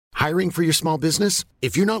Hiring for your small business?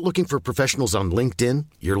 If you're not looking for professionals on LinkedIn,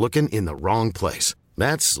 you're looking in the wrong place.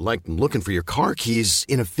 That's like looking for your car keys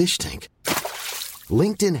in a fish tank.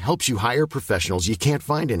 LinkedIn helps you hire professionals you can't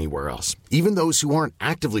find anywhere else, even those who aren't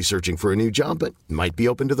actively searching for a new job but might be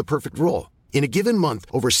open to the perfect role. In a given month,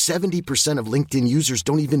 over 70% of LinkedIn users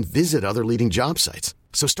don't even visit other leading job sites.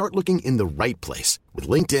 So start looking in the right place. With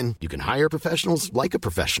LinkedIn, you can hire professionals like a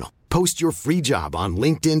professional. Post your free job on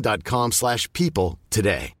linkedin.com/people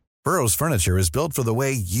today. Burrow's furniture is built for the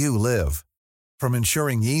way you live. From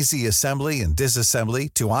ensuring easy assembly and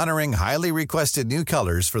disassembly to honoring highly requested new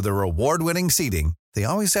colors for their award-winning seating, they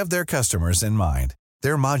always have their customers in mind.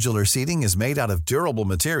 Their modular seating is made out of durable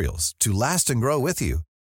materials to last and grow with you.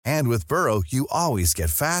 And with Burrow, you always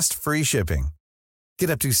get fast, free shipping.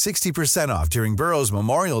 Get up to 60% off during Burrow's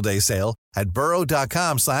Memorial Day sale at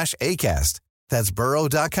burrow.com/ACAST. That's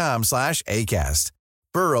burrow.com/ACAST.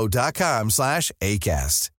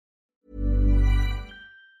 burrow.com/ACAST.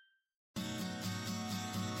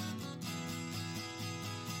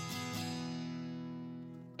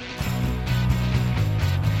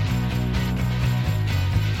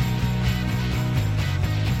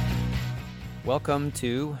 Welcome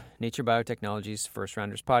to Nature Biotechnology's First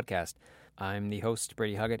Rounders podcast. I'm the host,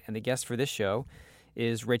 Brady Huggett, and the guest for this show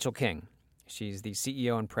is Rachel King. She's the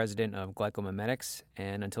CEO and president of Glycomimetics,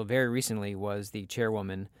 and until very recently was the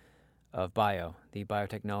chairwoman of BIO, the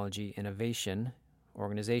Biotechnology Innovation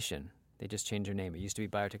Organization. They just changed their name. It used to be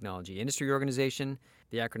Biotechnology Industry Organization.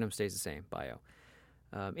 The acronym stays the same, BIO.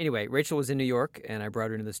 Anyway, Rachel was in New York, and I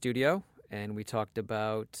brought her into the studio, and we talked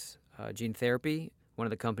about gene therapy. One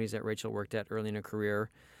of the companies that Rachel worked at early in her career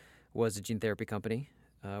was a gene therapy company.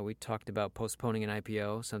 We talked about postponing an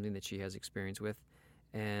IPO, something that she has experience with.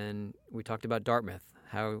 And we talked about Dartmouth,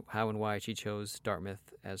 how and why she chose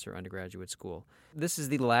Dartmouth as her undergraduate school. This is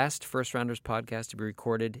the last First Rounders podcast to be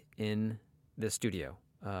recorded in the studio.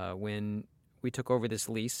 When we took over this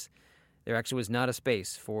lease, there actually was not a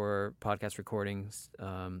space for podcast recordings,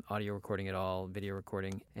 audio recording at all, video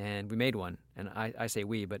recording, and we made one. And I say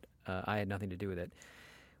we, but I had nothing to do with it.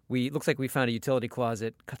 Looks like we found a utility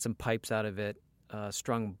closet, cut some pipes out of it,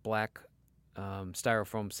 strung black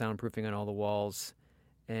styrofoam soundproofing on all the walls.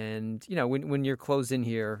 And, you know, when you're closed in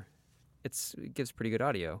here, it gives pretty good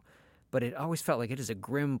audio. But it always felt like it is a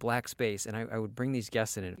grim black space, and I would bring these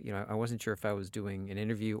guests in, and, you know, I wasn't sure if I was doing an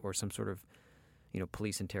interview or some sort of, you know,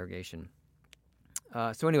 police interrogation.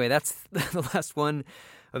 So anyway, that's the last one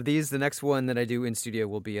of these. The next one that I do in studio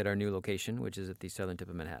will be at our new location, which is at the southern tip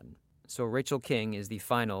of Manhattan. So Rachel King is the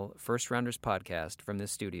final First Rounders podcast from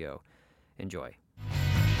this studio. Enjoy.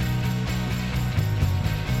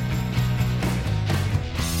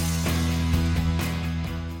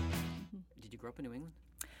 Did you grow up in New England?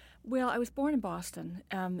 Well, I was born in Boston,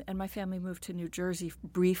 and my family moved to New Jersey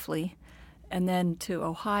briefly, and then to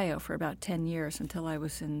Ohio for about 10 years until I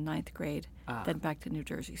was in ninth grade, then back to New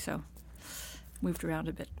Jersey. So moved around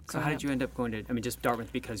a bit. So how did you end up going to, just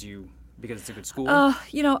Dartmouth because it's a good school?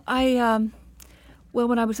 Well,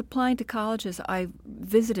 when I was applying to colleges, I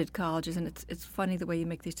visited colleges, and it's funny the way you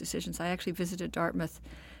make these decisions. I actually visited Dartmouth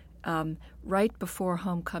right before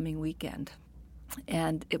homecoming weekend,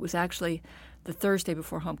 and it was actually the Thursday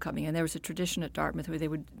before homecoming, and there was a tradition at Dartmouth where they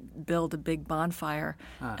would build a big bonfire,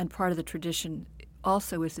 and part of the tradition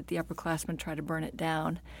also is that the upperclassmen try to burn it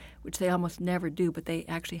down, which they almost never do, but they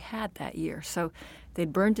actually had that year. So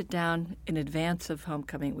they'd burned it down in advance of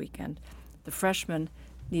homecoming weekend. The freshmen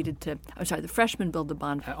build the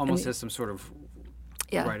bonfire. Almost as some sort of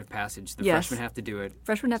rite of passage. The freshmen have to do it.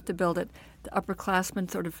 Freshmen have to build it. The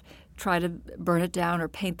upperclassmen sort of try to burn it down or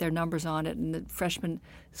paint their numbers on it, and the freshmen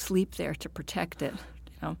sleep there to protect it.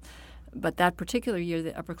 You know, but that particular year,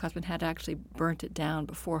 the upperclassmen had actually burnt it down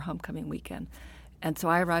before homecoming weekend, and so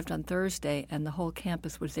I arrived on Thursday, and the whole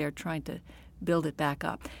campus was there trying to build it back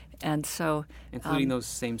up, and so including those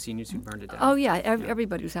same seniors who burned it down. Oh yeah,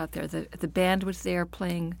 everybody was out there. The band was there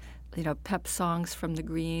playing, pep songs from the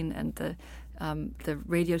green, and the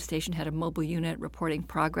radio station had a mobile unit reporting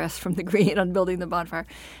progress from the green on building the bonfire,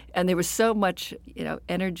 and there was so much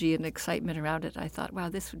energy and excitement around it. I thought, wow,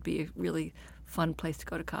 this would be a really fun place to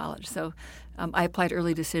go to college. So I applied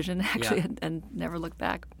early decision actually, and never looked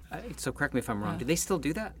back. So correct me if I'm wrong. Do they still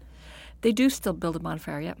do that? They do still build a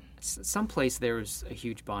bonfire, yep. Someplace there was a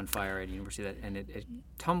huge bonfire at a university and it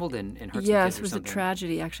tumbled and hurt some kids. Yes, it was something. a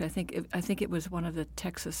tragedy. Actually, I think it was one of the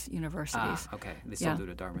Texas universities. Okay. They still do it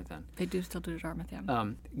at Dartmouth then. They do still do it at Dartmouth,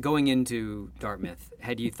 yeah. Going into Dartmouth,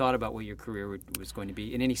 had you thought about what your career was going to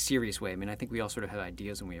be in any serious way? I mean, I think we all sort of have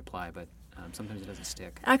ideas when we apply, but Sometimes it doesn't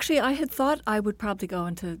stick. Actually, I had thought I would probably go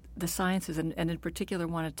into the sciences, and in particular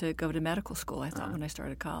wanted to go to medical school, I thought, when I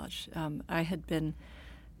started college. I had been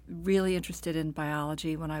really interested in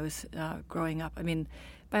biology when I was growing up. I mean,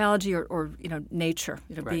 biology or nature,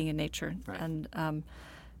 Right. being in nature. Right. And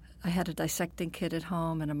I had a dissecting kit at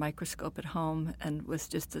home and a microscope at home and was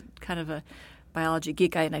just kind of a biology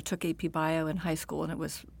geek. And I took AP Bio in high school, and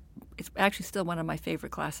it's actually still one of my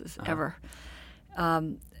favorite classes ever.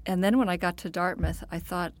 And then when I got to Dartmouth, I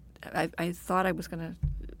thought I was going to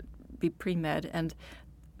be pre-med, and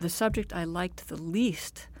the subject I liked the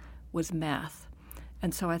least was math.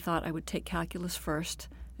 And so I thought I would take calculus first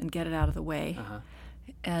and get it out of the way.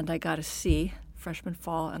 And I got a C freshman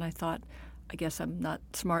fall, and I thought, I guess I'm not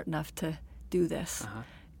smart enough to do this.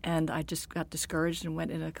 And I just got discouraged and went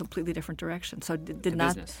in a completely different direction. So did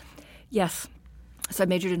not. Business. Yes. So I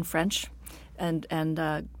majored in French and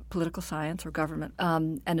political science or government,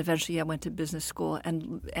 and eventually I went to business school.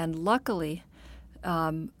 And luckily,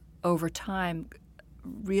 over time,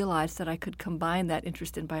 realized that I could combine that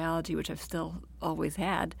interest in biology, which I've still always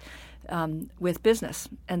had, with business.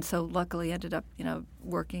 And so luckily ended up,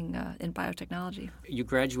 working in biotechnology. You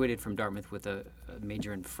graduated from Dartmouth with a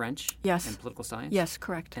major in French Yes. and political science? Yes,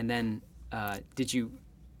 correct. And then did you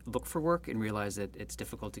look for work and realize that it's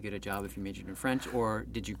difficult to get a job if you majored in French, or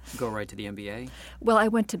did you go right to the MBA? Well, I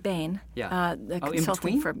went to Bain, Yeah. the in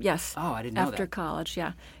consulting between? firm. Yes. Oh, I didn't know After that. college,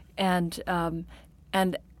 yeah. And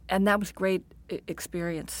that was a great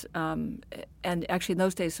experience. And actually, in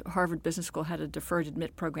those days, Harvard Business School had a deferred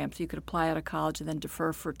admit program, so you could apply out of college and then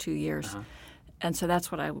defer for 2 years. And so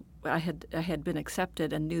that's what I had been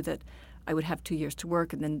accepted and knew that I would have 2 years to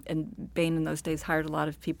work. And Bain in those days hired a lot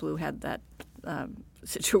of people who had that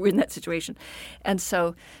in that situation. And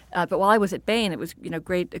so, but while I was at Bain, it was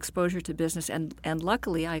great exposure to business. And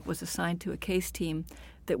luckily, I was assigned to a case team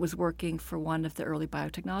that was working for one of the early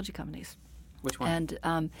biotechnology companies. Which one?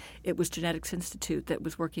 And it was Genetics Institute that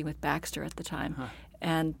was working with Baxter at the time.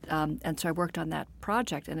 And so I worked on that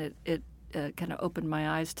project, and it kind of opened my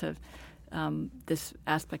eyes to this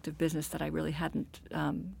aspect of business that I really hadn't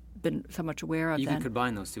been so much aware of You then. could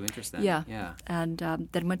combine those two interests then. Yeah. And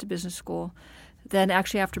then went to business school. Then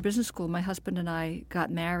actually after business school, my husband and I got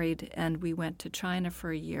married, and we went to China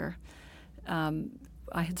for a year.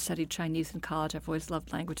 I had studied Chinese in college. I've always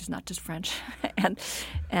loved languages, not just French.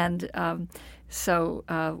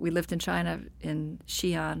 So we lived in China in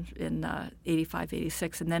Xi'an in 85,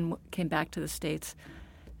 86, and then came back to the States.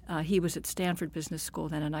 He was at Stanford Business School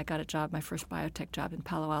then, and I got a job, my first biotech job in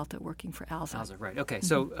Palo Alto, working for Alza. Alza, right. Okay,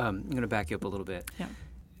 so I'm going to back you up a little bit. Yeah.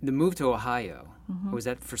 The move to Ohio, was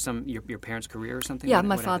that for your parents' career or something? Yeah, What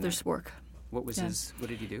my happened father's there? work. What was what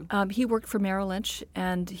did he do? He worked for Merrill Lynch,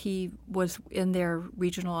 and he was in their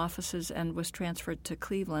regional offices and was transferred to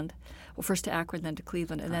Cleveland. Well, first to Akron, then to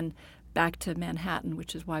Cleveland, and then back to Manhattan,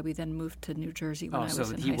 which is why we then moved to New Jersey when I was in high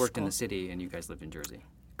school. So he worked in the city and you guys lived in Jersey.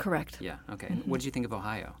 Correct. Yeah, okay. And what did you think of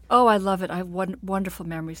Ohio? Oh, I love it. I have wonderful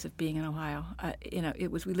memories of being in Ohio.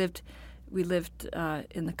 It was we lived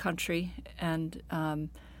in the country, and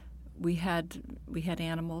we had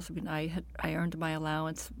animals. I mean, I earned my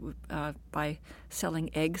allowance by selling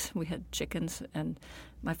eggs. We had chickens, and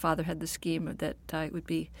my father had the scheme that it would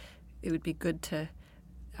be good to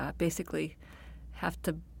basically have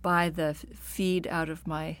to buy the feed out of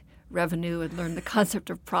my revenue and learn the concept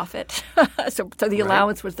of profit. so the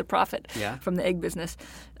allowance was the profit from the egg business.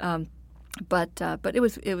 But it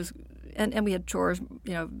was and we had chores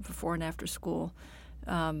before and after school.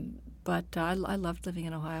 But I loved living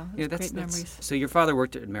in Ohio. It was great memories. So your father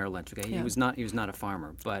worked at Merrill Lynch. Okay, Yeah. he was not a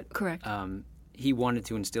farmer, but Correct. He wanted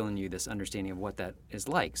to instill in you this understanding of what that is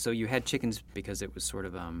like. So you had chickens because it was sort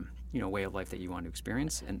of a way of life that you wanted to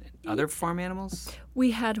experience, and other farm animals.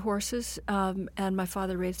 We had horses, and my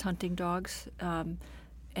father raised hunting dogs,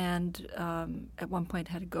 and at one point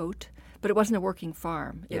had a goat. But it wasn't a working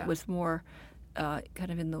farm. Yeah. It was more kind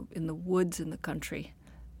of in the woods in the country,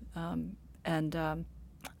 and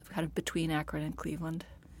kind of between Akron and Cleveland.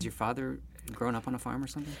 Did your father grown up on a farm or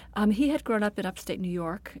something? He had grown up in upstate New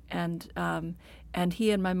York, and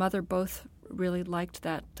he and my mother both really liked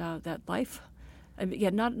that life. I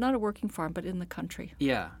mean, not a working farm, but in the country.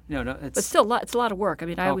 Yeah, no, it's But still, it's a lot of work. I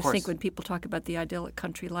mean, I of always course. think when people talk about the idyllic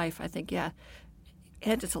country life, I think, and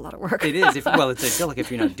it's a lot of work. It is. It's idyllic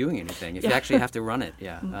if you're not doing anything. If you actually have to run it,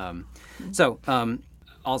 So,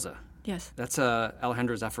 Alza. Yes. That's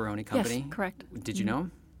Alejandro Zaffaroni company. Yes, correct. Did you know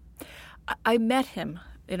him? I met him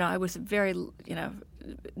I was very,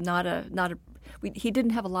 not a. He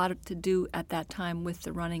didn't have a lot to do at that time with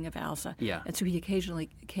the running of ALZA, and so he occasionally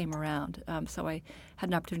came around. So I had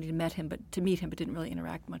an opportunity to meet him, but didn't really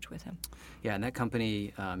interact much with him. Yeah, and that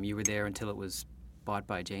company, you were there until it was bought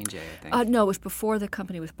by J&J, I think. No, it was before the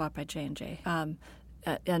company was bought by J&J. And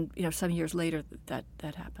some years later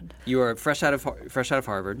that happened. You were fresh out of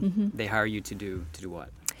Harvard. Mm-hmm. They hire you to do what?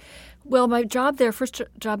 Well, my first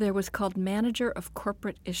job there was called Manager of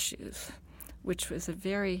Corporate Issues, which was a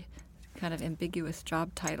very kind of ambiguous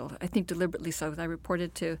job title. I think deliberately so. I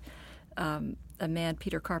reported to a man,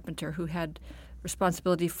 Peter Carpenter, who had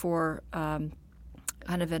responsibility for kind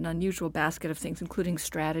of an unusual basket of things, including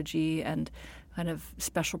strategy and kind of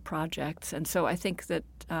special projects. And so I think that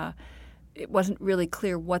it wasn't really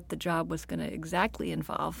clear what the job was going to exactly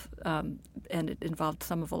involve, and it involved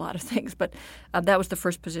some of a lot of things. But that was the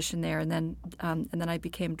first position there, and then I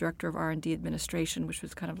became director of R&D administration, which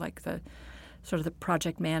was kind of like the sort of the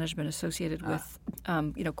project management associated with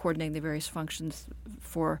coordinating the various functions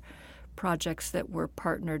for projects that were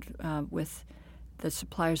partnered with the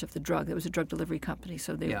suppliers of the drug. It was a drug delivery company,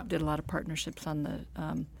 so they did a lot of partnerships on the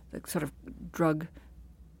sort of drug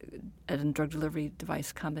and drug delivery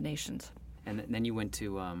device combinations. And then you went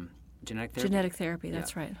to genetic therapy? Genetic therapy,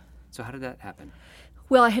 that's right. So how did that happen?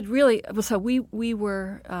 Well, we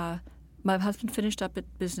were, my husband finished up at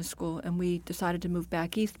business school, and we decided to move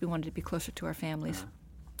back east. We wanted to be closer to our families.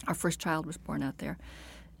 Uh-huh. Our first child was born out there.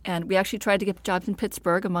 And we actually tried to get jobs in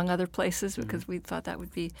Pittsburgh, among other places, because we thought that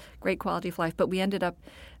would be great quality of life. But we ended up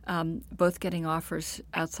both getting offers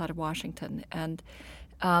outside of Washington. And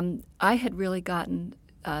I had really gotten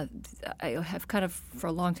I have kind of for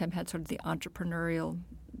a long time had sort of the entrepreneurial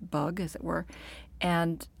bug, as it were,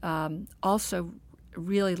 and also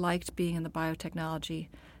really liked being in the biotechnology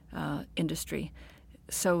industry.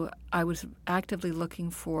 So I was actively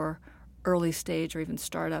looking for early stage or even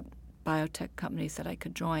startup biotech companies that I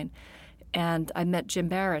could join. And I met Jim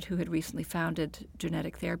Barrett, who had recently founded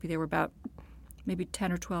Genetic Therapy. There were about maybe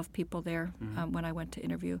 10 or 12 people there when I went to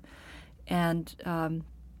interview. And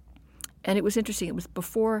it was interesting. It was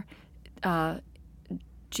before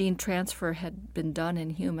gene transfer had been done in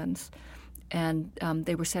humans, and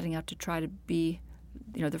they were setting out to try to be,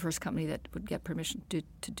 the first company that would get permission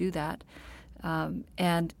to do that.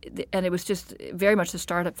 And it was just very much the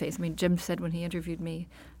startup phase. I mean, Jim said when he interviewed me,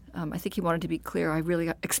 I think he wanted to be clear. I really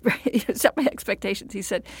got set my expectations. He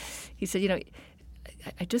said,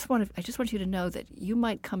 I just want you to know that you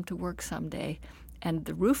might come to work someday, and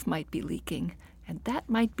the roof might be leaking. And that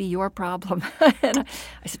might be your problem. And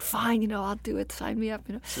I said, fine, I'll do it. Sign me up.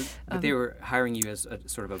 But they were hiring you as a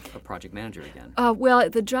sort of a project manager again. Well,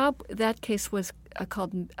 the job in that case was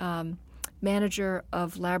called Manager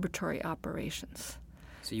of Laboratory Operations.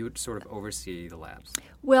 So you would sort of oversee the labs.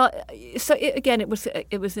 Well, so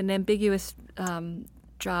it was an ambiguous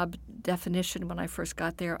job definition when I first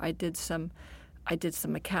got there. I did some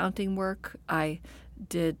accounting work. I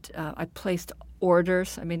placed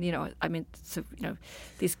orders.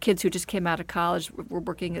 These kids who just came out of college were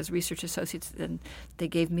working as research associates, and they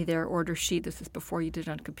gave me their order sheet. This is before you did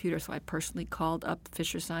it on computer, so I personally called up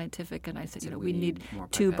Fisher Scientific, and I said, we need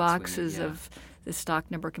 2 boxes of this stock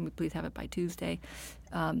number. Can we please have it by Tuesday?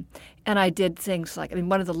 And I did things like,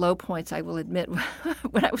 one of the low points, I will admit,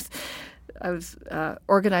 when I was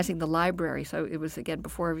organizing the library. So it was, again,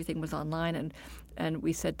 before everything was online, and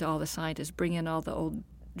we said to all the scientists, bring in all the old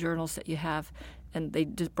journals that you have, and they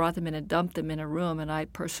just brought them in and dumped them in a room, and I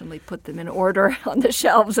personally put them in order on the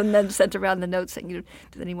shelves and then sent around the notes saying,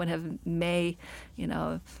 does anyone have May,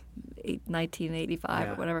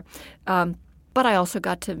 1985 or whatever. But I also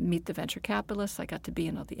got to meet the venture capitalists. I got to be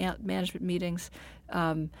in all the management meetings.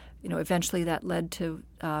 Eventually that led to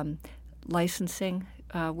licensing,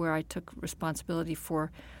 where I took responsibility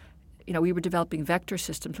for, we were developing vector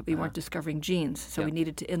systems, but we weren't discovering genes, so we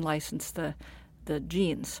needed to in-license the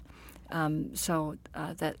genes. So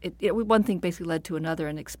that one thing basically led to another,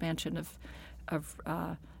 an expansion of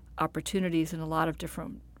opportunities in a lot of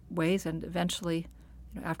different ways. And eventually,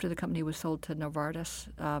 after the company was sold to Novartis,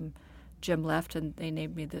 Jim left, and they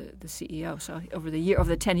named me the CEO. So over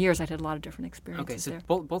the 10 years, I had a lot of different experiences there. Okay,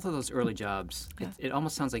 so both of those early jobs, it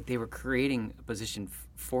almost sounds like they were creating a position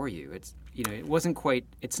for you. It's it wasn't quite.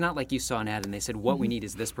 It's not like you saw an ad and they said, "What we need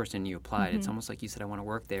is this person," and you applied. It's almost like you said, "I want to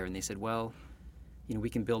work there," and they said, "Well, we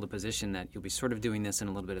can build a position that you'll be sort of doing this and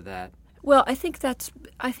a little bit of that." Well, I think that's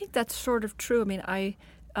sort of true.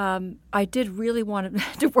 I did really want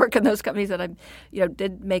to work in those companies that I,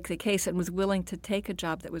 did make the case and was willing to take a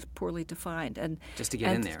job that was poorly defined and just to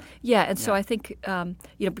get in there. Yeah, and so I think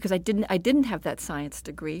because I didn't have that science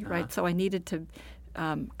degree, right? So I needed to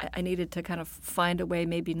I needed to kind of find a way,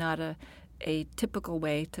 maybe not a typical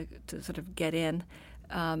way to sort of get in,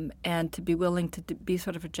 and to be willing to be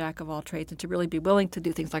sort of a jack of all trades, and to really be willing to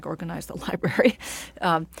do things like organize the library,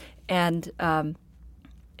 and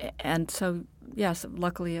so. Yes,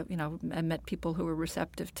 luckily, I met people who were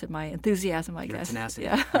receptive to my enthusiasm, I guess. Tenacity.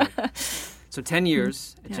 Yeah. Right. So 10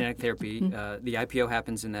 years at Genetic Therapy. The IPO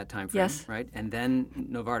happens in that time frame, yes. right? And then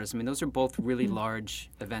Novartis. I mean, those are both really large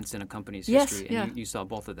events in a company's yes, history, and you saw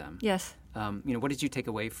both of them. Yes. What did you take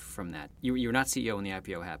away from that? You were not CEO when the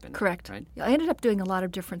IPO happened. Correct. Right? I ended up doing a lot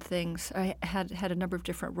of different things. I had a number of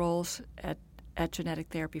different roles at Genetic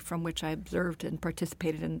Therapy from which I observed and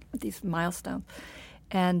participated in these milestones.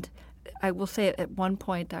 And I will say at one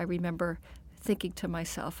point I remember thinking to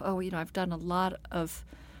myself, I've done a little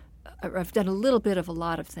bit of a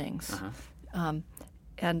lot of things,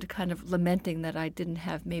 and kind of lamenting that I didn't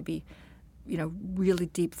have maybe, really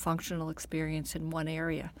deep functional experience in one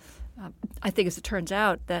area. I think as it turns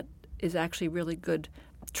out, that is actually really good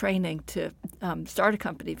training to start a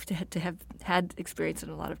company, to have had experience in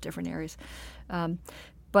a lot of different areas.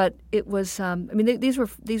 But it was,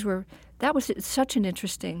 that was such an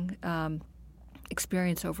interesting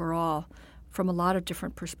experience overall from a lot of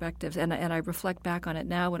different perspectives. And I reflect back on it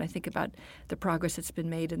now when I think about the progress that's been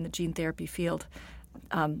made in the gene therapy field.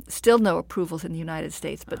 Still no approvals in the United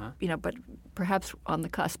States, but but perhaps on the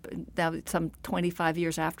cusp. Now, some 25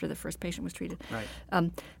 years after the first patient was treated. Right.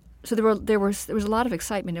 So there was a lot of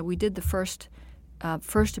excitement, and we did the first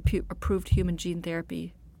approved human gene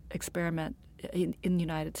therapy experiment in the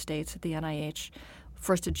United States at the NIH.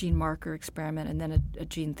 First a gene marker experiment, and then a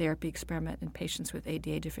gene therapy experiment in patients with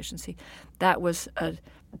ADA deficiency. That was a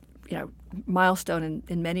milestone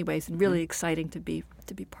in many ways, and really exciting to be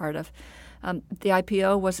part of. The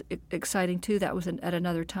IPO was exciting too. That was at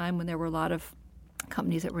another time when there were a lot of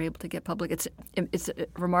companies that were able to get public. It's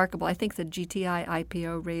remarkable. I think the GTI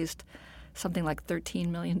IPO raised something like $13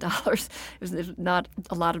 million. There's not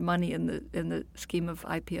a lot of money in the scheme of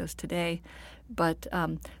IPOs today, but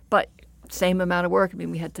same amount of work. I mean,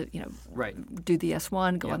 we had to do the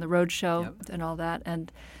S1, go on the road show, and all that,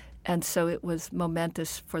 and so it was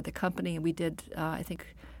momentous for the company. And we did I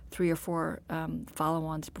think 3 or 4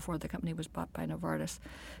 follow-ons before the company was bought by Novartis.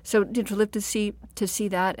 So to live to see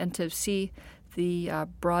that, and to see the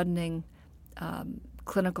broadening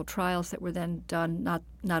clinical trials that were then done,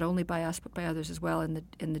 not only by us but by others as well in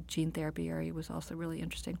the gene therapy area, was also really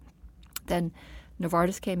interesting. Then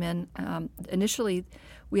Novartis came in. Initially,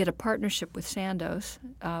 we had a partnership with Sandoz,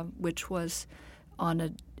 which was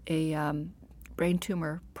on a brain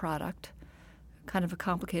tumor product, kind of a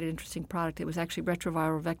complicated, interesting product. It was actually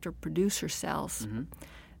retroviral vector producer cells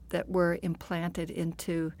that were implanted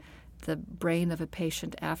into the brain of a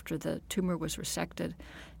patient after the tumor was resected.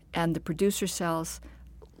 And the producer cells,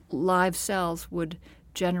 live cells, would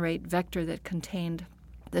generate vector that contained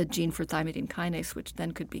the gene for thymidine kinase, which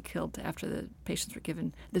then could be killed after the patients were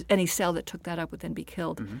given. Any cell that took that up would then be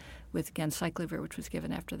killed with ganciclovir, which was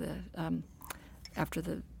given after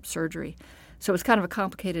the surgery. So it was kind of a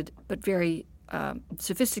complicated but very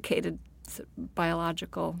sophisticated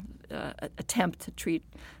biological attempt to treat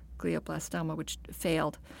glioblastoma, which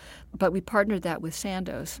failed. But we partnered that with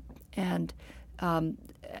Sandoz, and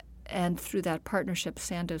through that partnership,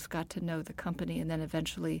 Sandoz got to know the company, and then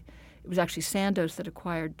eventually it was actually Sandoz that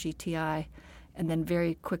acquired GTI, and then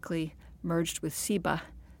very quickly merged with Ciba.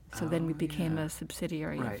 So then we became a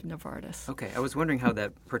subsidiary of Novartis. Okay, I was wondering how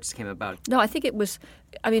that purchase came about. No, I think it was.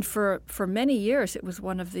 I mean, for many years, it was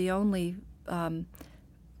one of the only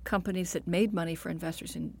companies that made money for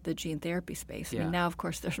investors in the gene therapy space. I mean, now, of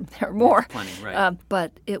course, there are more. Plenty, right?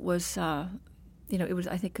 But it was, it was,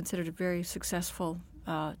 I think, considered a very successful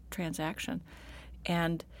transaction,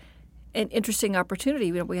 and an interesting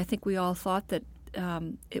opportunity. I think we all thought that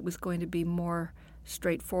it was going to be more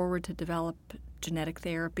straightforward to develop genetic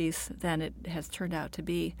therapies than it has turned out to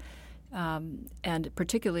be. And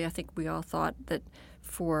particularly, I think we all thought that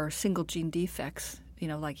for single gene defects,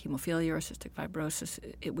 like hemophilia or cystic fibrosis,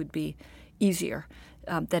 it would be easier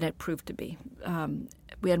than it proved to be. And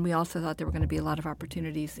we also thought there were going to be a lot of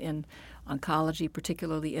opportunities in oncology,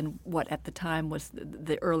 particularly in what at the time was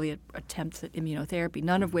the early attempts at immunotherapy,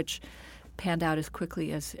 none of which panned out as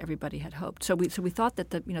quickly as everybody had hoped. So we thought that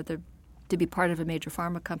to be part of a major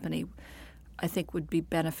pharma company, I think, would be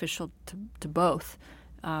beneficial to both,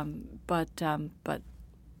 but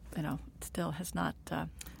still has not.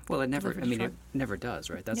 Well, it never. I mean, it never does,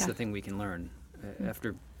 right? That's the thing we can learn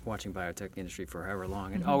after watching biotech industry for however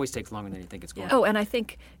long. It always takes longer than you think it's going. Oh, and I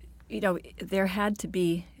think, there had to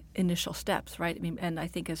be initial steps, right? I mean, and I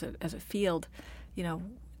think as a field,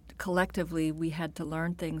 collectively we had to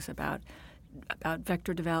learn things about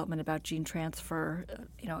vector development, about gene transfer,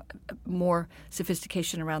 more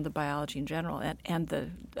sophistication around the biology in general, and the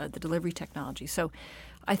delivery technology. So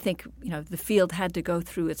I think the field had to go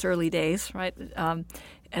through its early days, right?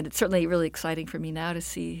 And it's certainly really exciting for me now to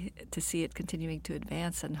see it continuing to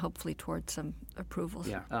advance and hopefully towards some approvals.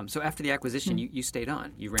 Yeah. So after the acquisition, you stayed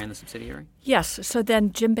on. You ran the subsidiary? Yes. So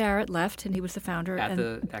then Jim Barrett left, and he was the founder. At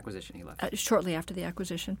the acquisition, he left? Shortly after the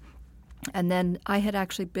acquisition. And then I had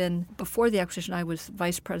actually been, before the acquisition, I was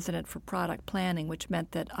vice president for product planning, which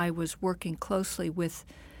meant that I was working closely with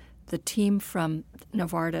the team from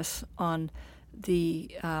Novartis on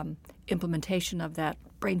the implementation of that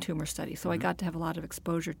brain tumor study. So I got to have a lot of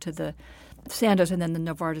exposure to the Sandoz and then the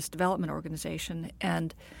Novartis Development Organization,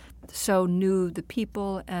 and so knew the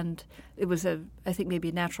people, and it was I think maybe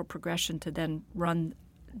a natural progression to then run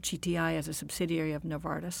GTI as a subsidiary of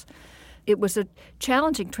Novartis. It was a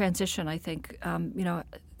challenging transition, I think.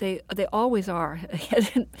 They always are,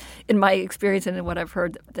 in my experience and in what I've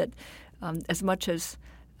heard, that as much as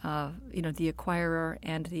the acquirer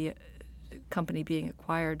and the company being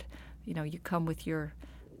acquired, you come with your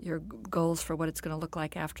goals for what it's going to look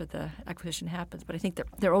like after the acquisition happens. But I think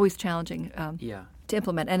they're always challenging to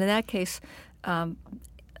implement. And in that case,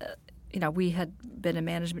 we had been a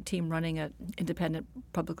management team running an independent,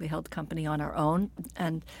 publicly held company on our own,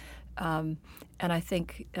 and I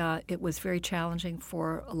think it was very challenging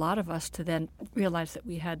for a lot of us to then realize that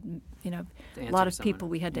we had, a lot of people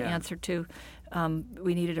we had to answer to.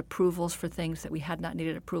 We needed approvals for things that we had not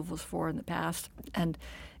needed approvals for in the past, and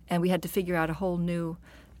we had to figure out a whole new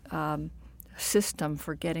system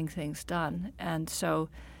for getting things done. And so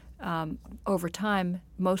over time,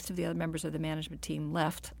 most of the other members of the management team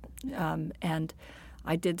left, and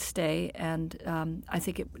I did stay, and I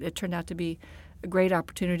think it turned out to be a great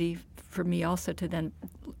opportunity for me also to then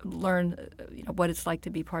learn what it's like to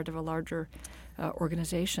be part of a larger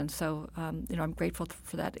organization. So I'm grateful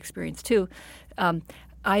for that experience too.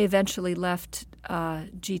 I eventually left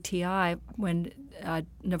GTI when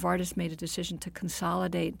Novartis made a decision to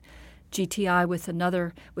consolidate GTI with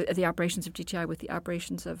the operations of GTI with the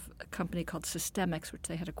operations of a company called Systemics, which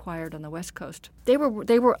they had acquired on the West Coast. They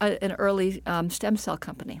were an early stem cell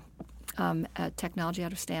company. Technology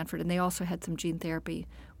out of Stanford, and they also had some gene therapy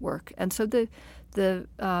work. And so the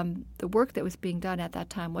work that was being done at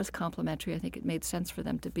that time was complementary. I think it made sense for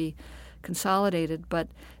them to be consolidated, but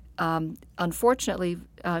unfortunately,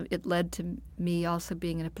 it led to me also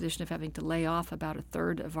being in a position of having to lay off about a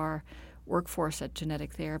third of our workforce at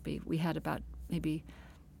Genetic Therapy. We had about maybe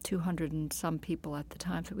 200 and some people at the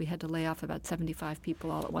time, so we had to lay off about 75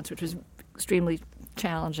 people all at once, which was extremely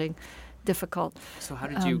challenging. Difficult. So how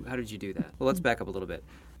did you do that? Well, let's back up a little bit.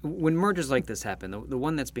 When mergers like this happen, the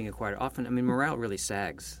one that's being acquired, often, morale really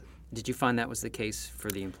sags. Did you find that was the case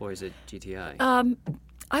for the employees at GTI?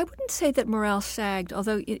 I wouldn't say that morale sagged,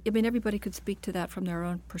 although everybody could speak to that from their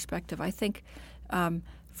own perspective. I think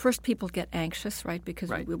first people get anxious, right,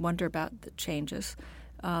 because we wonder about the changes.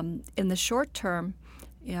 In the short term,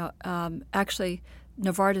 actually,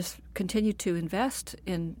 Novartis continued to invest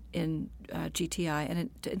in GTI, and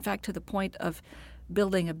in fact, to the point of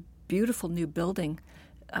building a beautiful new building,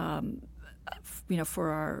 for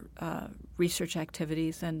our research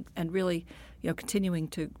activities, and really, continuing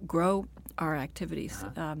to grow our activities.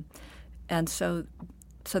 And so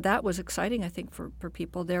that was exciting, I think, for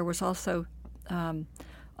people. There was also, on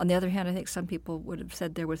the other hand, I think some people would have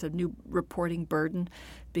said there was a new reporting burden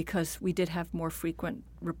because we did have more frequent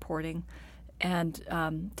reporting and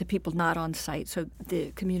to people not on site. So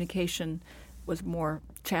the communication was more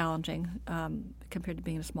challenging compared to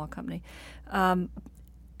being in a small company.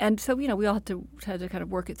 And so, we all had to kind of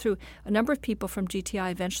work it through. A number of people from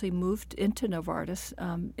GTI eventually moved into Novartis,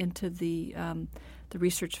 into the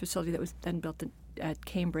research facility that was then built at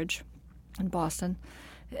Cambridge in Boston.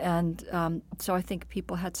 And so I think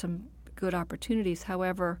people had some good opportunities.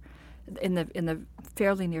 However, in the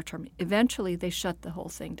fairly near term, eventually they shut the whole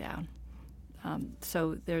thing down.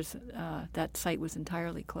 So there's that site was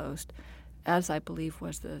entirely closed, as I believe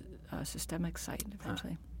was the Systemic site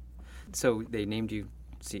eventually. So they named you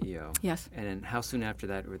CEO. Yes. And then how soon after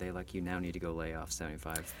that were they like, you now need to go lay off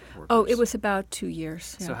 75 workers? Oh, it was about 2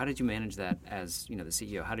 years. Yeah. So how did you manage that as the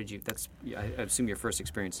CEO? How did you? That's I assume your first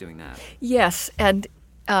experience doing that. Yes, and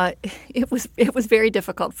it was very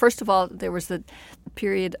difficult. First of all, there was the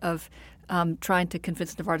period of trying to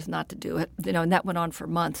convince Novartis not to do it, and that went on for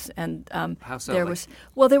months. And how so? There was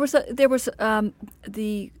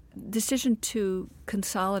the decision to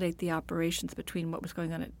consolidate the operations between what was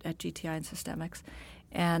going on at GTI and Systemics,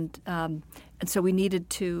 and so we needed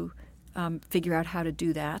to figure out how to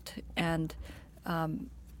do that. And,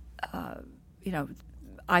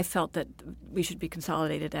 I felt that we should be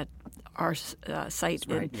consolidated at our site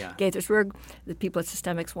in Gaithersburg. The people at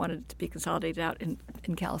Systemics wanted it to be consolidated out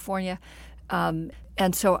in California. And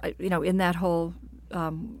so, in that whole,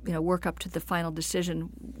 work up to the final decision,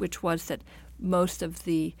 which was that most of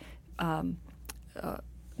the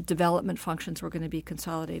development functions were going to be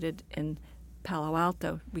consolidated in Palo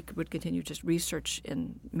Alto. We would continue just research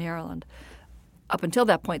in Maryland. Up until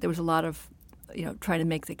that point, there was a lot of trying to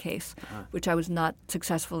make the case, which I was not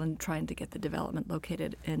successful in trying to get the development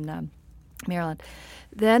located in Maryland.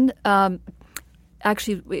 Then,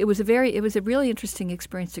 actually, it was a really interesting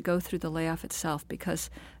experience to go through the layoff itself because,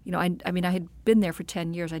 I had been there for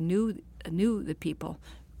 10 years. I knew the people,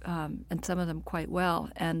 and some of them quite well.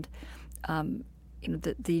 And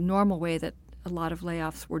the normal way that a lot of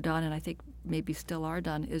layoffs were done, and I think maybe still are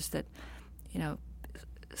done, is that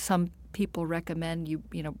some people recommend you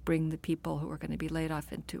bring the people who are going to be laid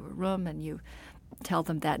off into a room and you tell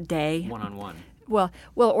them that day. One-on-one. Well,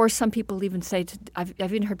 or some people even say I've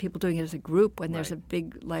even heard people doing it as a group when there's a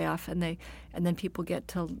big layoff and then people get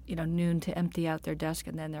till noon to empty out their desk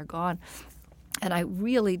and then they're gone. And I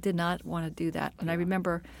really did not want to do that. And I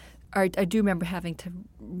do remember having to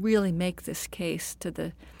really make this case to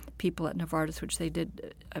the people at Novartis, which they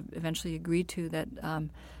did eventually agree to, that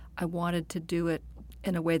I wanted to do it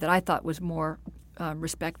in a way that I thought was more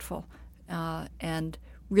respectful and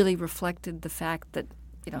really reflected the fact that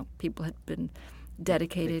people had been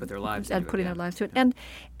dedicated put their lives and into putting it, their lives to it.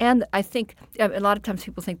 And I think a lot of times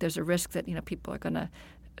people think there's a risk that people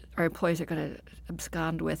our employees are going to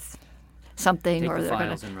abscond with something or they're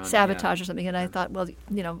going to sabotage or something. And I thought, well,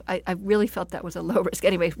 I really felt that was a low risk.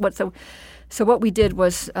 Anyway, so what we did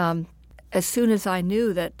was as soon as I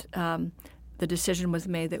knew that the decision was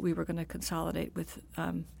made that we were going to consolidate with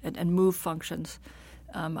and move functions,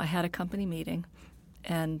 I had a company meeting,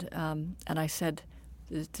 and I said,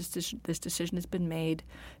 this decision has been made.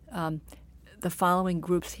 The following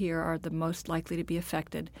groups here are the most likely to be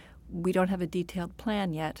affected. We don't have a detailed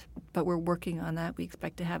plan yet, but we're working on that. We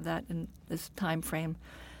expect to have that in this time frame.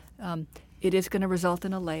 It is going to result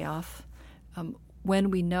in a layoff.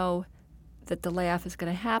 When we know that the layoff is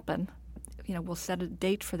going to happen, we'll set a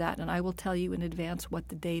date for that, and I will tell you in advance what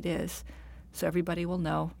the date is, so everybody will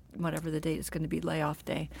know whatever the date is going to be layoff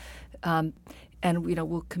day. And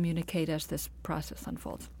we'll communicate as this process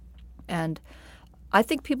unfolds. And I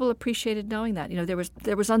think people appreciated knowing that.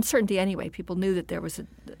 There was uncertainty anyway. People knew that there was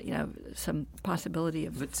some possibility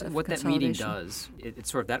of what that meeting does, it's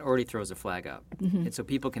sort of that already throws a flag up, Mm-hmm. and so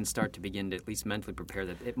people can start to begin to at least mentally prepare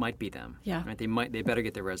that it might be them. Yeah. Right? They better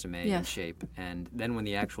get their resume in Yes. shape, and then when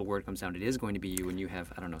the actual word comes down, it is going to be you, and you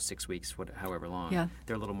have 6 weeks, however long. Yeah.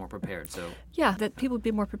 They're a little more prepared. So that people would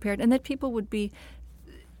be more prepared, and that people would be,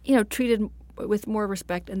 treated with more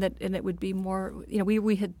respect, and it would be more.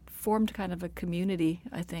 We had formed kind of a community,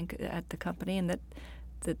 I think, at the company, and that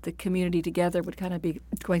the community together would kind of be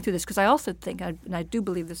going through this. Because I also think, and I do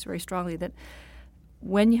believe this very strongly, that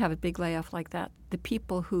when you have a big layoff like that, the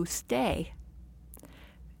people who stay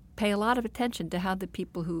pay a lot of attention to how the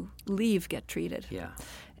people who leave get treated. Yeah.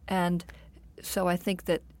 And so I think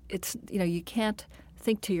that it's, you can't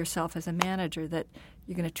think to yourself as a manager that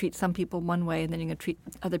you're going to treat some people one way and then you're going to treat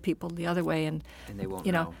other people the other way. And they won't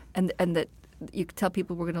know. And that you tell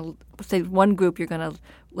people we're going to say one group you're going to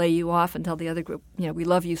lay you off and tell the other group we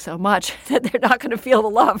love you so much that they're not going to feel the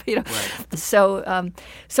love. Right. So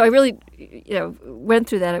I really went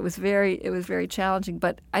through that. It was very challenging,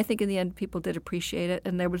 but I think in the end people did appreciate it,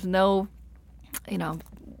 and there was no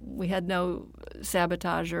we had no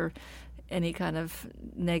sabotage or any kind of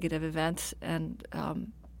negative events. And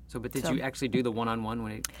but did you actually do the one-on-one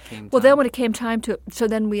when it came time? Well, then when it came time to, so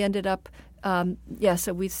then we ended up,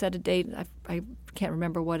 so we set a date. I can't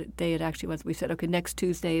remember what day it actually was. We said, okay, next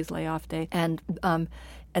Tuesday is layoff day. And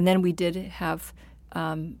then we did have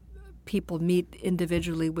people meet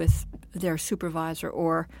individually with their supervisor,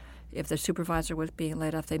 or if the supervisor was being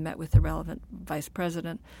laid off, they met with the relevant vice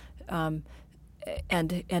president, and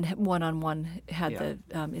one-on-one had the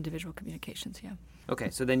individual communications, Okay,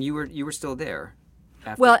 so then you were still there.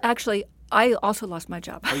 Well, actually, I also lost my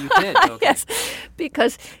job. Oh, you did? Okay. Yes,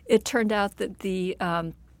 because it turned out that there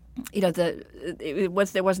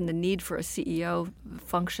wasn't a need for a CEO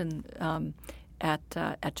function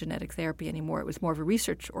at Genetic Therapy anymore. It was more of a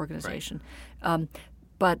research organization. Right.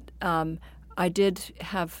 But I did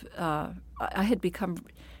have I had become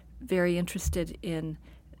very interested in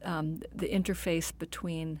the interface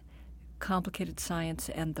between complicated science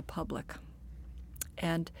and the public.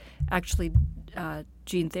 And actually,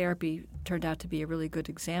 gene therapy turned out to be a really good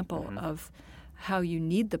example of how you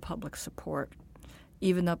need the public support,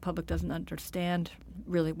 even though the public doesn't understand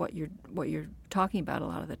really what you're talking about a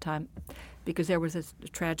lot of the time. Because there was this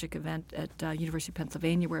tragic event at University of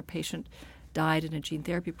Pennsylvania where a patient died in a gene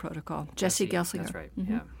therapy protocol. Jesse Gelsinger. That's right,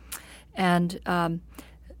 yeah. And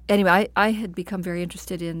anyway, I had become very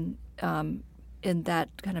interested in that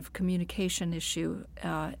kind of communication issue,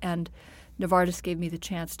 and Novartis gave me the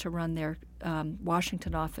chance to run their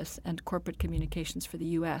Washington office and corporate communications for the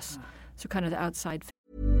U.S., so kind of the outside.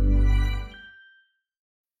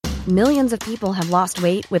 Millions of people have lost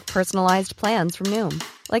weight with personalized plans from Noom.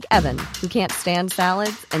 Like Evan, who can't stand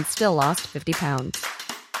salads and still lost 50 pounds.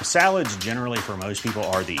 Salads generally for most people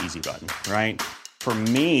are the easy button, right? For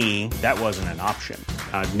me, that wasn't an option.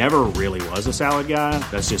 I never really was a salad guy.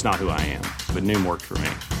 That's just not who I am. But Noom worked for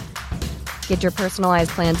me. Get your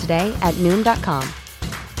personalized plan today at Noom.com.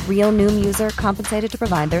 Real Noom user compensated to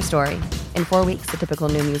provide their story. In 4 weeks, the typical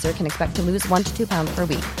Noom user can expect to lose 1 to 2 pounds per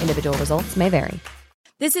week. Individual results may vary.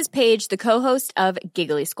 This is Paige, the co-host of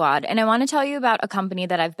Giggly Squad, and I want to tell you about a company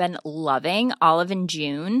that I've been loving, Olive &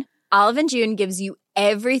 June. Olive & June gives you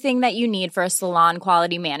everything that you need for a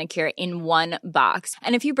salon-quality manicure in one box.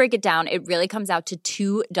 And if you break it down, it really comes out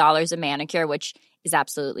to $2 a manicure, which is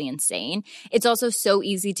absolutely insane. It's also so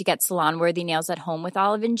easy to get salon-worthy nails at home with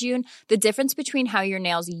Olive & June. The difference between how your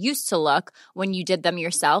nails used to look when you did them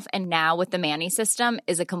yourself and now with the Mani system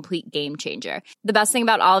is a complete game changer. The best thing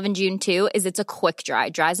about Olive & June, too, is it's a quick dry.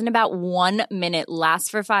 Dries in about 1 minute, lasts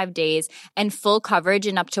for 5 days, and full coverage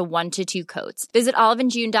in up to 1 to 2 coats. Visit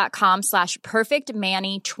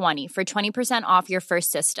oliveandjune.com/perfectmani20 for 20% off your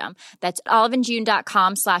first system. That's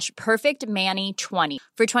oliveandjune.com/perfectmani20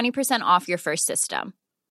 for 20% off your first system.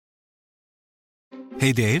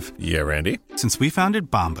 Hey, Dave. Yeah, Randy. Since we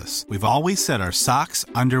founded Bombas, we've always said our socks,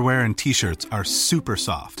 underwear, and T-shirts are super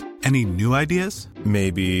soft. Any new ideas?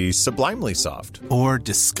 Maybe sublimely soft. Or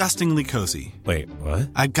disgustingly cozy. Wait, what?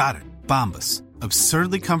 I got it. Bombas.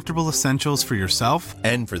 Absurdly comfortable essentials for yourself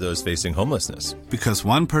and for those facing homelessness. Because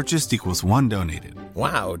one purchased equals one donated.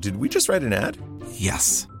 Wow, did we just write an ad?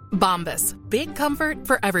 Yes. Bombas. Big comfort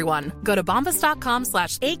for everyone. Go to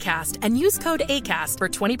bombas.com/ACAST and use code ACAST for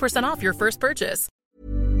 20% off your first purchase.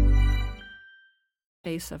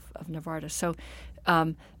 Base of Novartis. So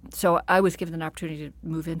I was given an opportunity to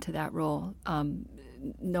move into that role,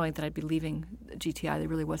 knowing that I'd be leaving GTI. There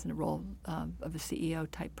really wasn't a role of a CEO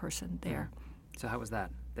type person there. So how was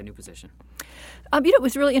that, the new position? It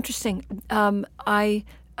was really interesting. I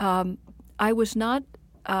was not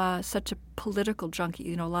such a political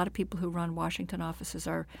junkie. A lot of people who run Washington offices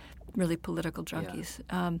are really political junkies.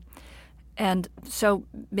 Yeah. And so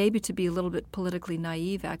maybe to be a little bit politically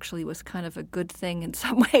naive actually was kind of a good thing in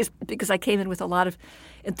some ways, because I came in with a lot of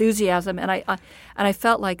enthusiasm, and I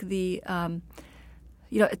felt like there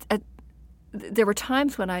were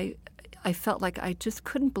times when I felt like I just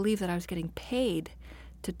couldn't believe that I was getting paid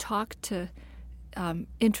to talk to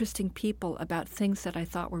interesting people about things that I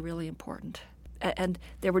thought were really important. And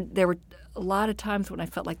there were a lot of times when I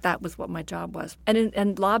felt like that was what my job was,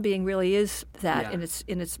 and lobbying really is that in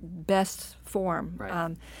its best form.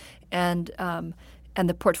 Right. And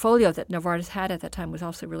the portfolio that Novartis had at that time was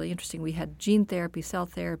also really interesting. We had gene therapy, cell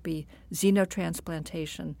therapy,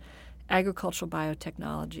 xenotransplantation, agricultural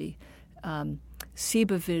biotechnology,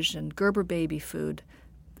 SIBA Vision, Gerber baby food,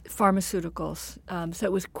 pharmaceuticals. So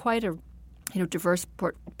it was quite a diverse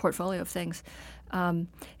portfolio of things.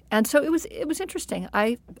 And so it was interesting.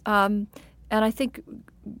 And I think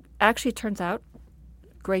actually it turns out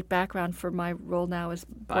great background for my role now as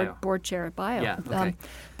board chair at Bio. Yeah, okay.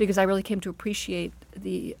 Because I really came to appreciate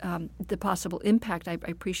the possible impact. I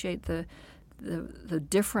appreciate the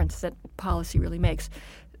difference that policy really makes.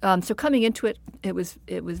 So coming into it, it was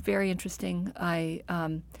very interesting. I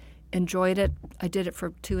enjoyed it. I did it for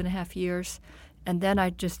 2.5 years, and then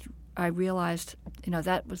I realized,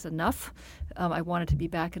 that was enough. I wanted to be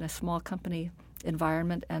back in a small company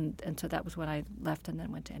environment, and so that was when I left and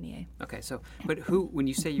then went to NEA. Okay, but who, when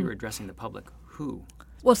you say you were addressing the public, who?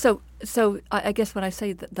 Well, so I guess when I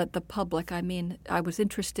say that the public, I mean I was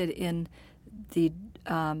interested in the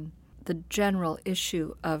general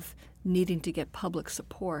issue of needing to get public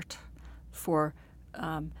support for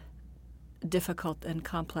difficult and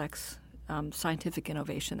complex scientific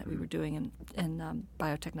innovation that we were doing in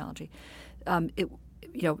biotechnology.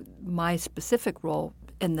 My specific role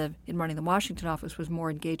in running the Washington office was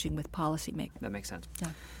more engaging with policymakers. That makes sense. Yeah.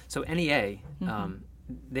 So NEA,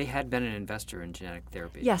 they had been an investor in genetic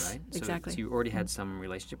therapy, yes, right? Exactly. So you already had some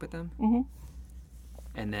relationship with them? Mm-hmm.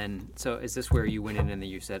 And then, so is this where you went in and then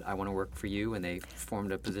you said, I want to work for you, and they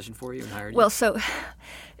formed a position for you and hired you? Well, so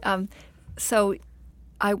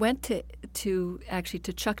I went to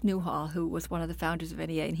Chuck Newhall, who was one of the founders of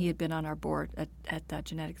NEA, and he had been on our board at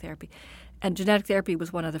Genetic Therapy. And Genetic Therapy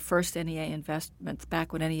was one of the first NEA investments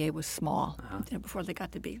back when NEA was small, before they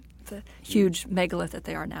got to be the huge megalith that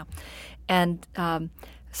they are now. And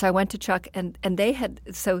so I went to Chuck, and they had,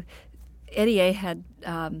 so NEA had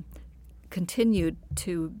continued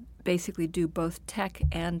to basically do both tech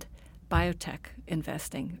and biotech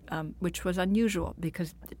investing, which was unusual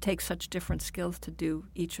because it takes such different skills to do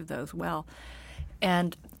each of those well.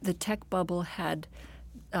 And the tech bubble had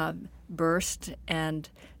burst, and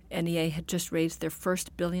NEA had just raised their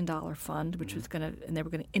first $1 billion fund, which was and they were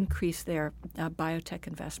going to increase their biotech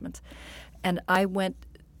investments. And I went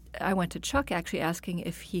to Chuck actually asking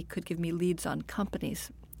if he could give me leads on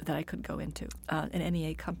companies that I could go into, an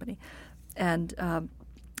NEA company, and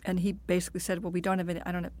he basically said, well, I don't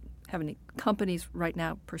have any companies right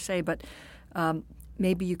now per se, but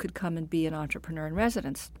maybe you could come and be an entrepreneur in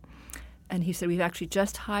residence. And he said, we've actually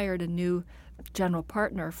just hired a new general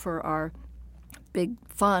partner for our big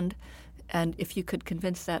fund, and if you could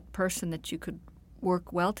convince that person that you could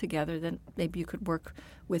work well together, then maybe you could work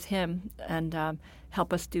with him and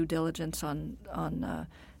help us do diligence on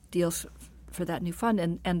deals for that new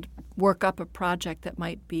fund and work up a project that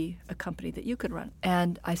might be a company that you could run.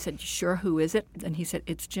 And I said, sure, who is it? And he said,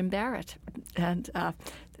 it's Jim Barrett. And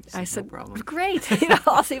I said, great,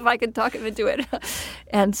 I'll see if I can talk him into it.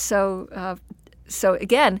 And so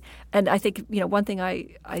again, and I think, one thing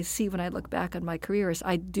I see when I look back on my career is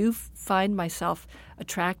I do find myself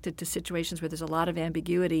attracted to situations where there's a lot of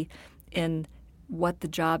ambiguity in what the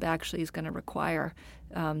job actually is going to require.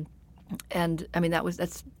 And I mean,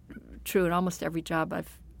 that's true in almost every job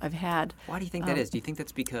I've had. Why do you think that is? Do you think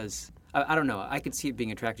that's because I don't know. I could see it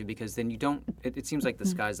being attractive because then you don't. It seems like the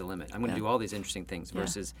sky's the limit. I'm going to do all these interesting things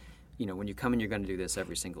versus, when you come in, you're going to do this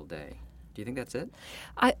every single day. Do you think that's it?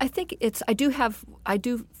 I think it's. I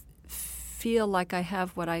do feel like I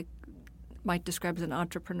have what I might describe as an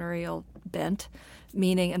entrepreneurial bent,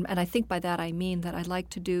 meaning, and I think by that I mean that I like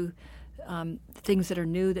to do things that are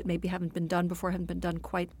new that maybe haven't been done before, haven't been done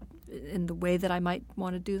quite in the way that I might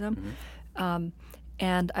want to do them. Mm-hmm.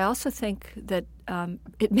 And I also think that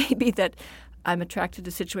it may be that I'm attracted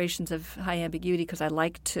to situations of high ambiguity because I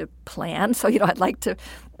like to plan. So, I'd like to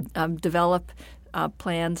develop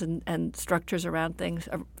plans and structures around things,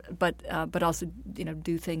 but also,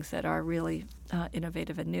 do things that are really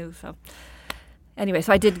innovative and new. So, anyway,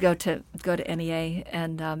 so I did go to NEA,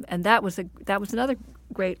 and that was another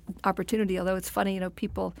great opportunity. Although it's funny,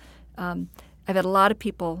 people, I've had a lot of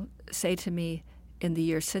people say to me in the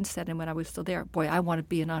years since then, and when I was still there, boy, I want to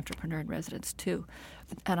be an entrepreneur in residence too.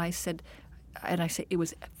 And I said it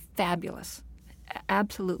was fabulous,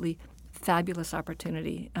 absolutely fabulous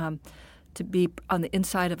opportunity to be on the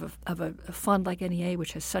inside of a fund like NEA,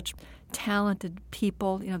 which has such talented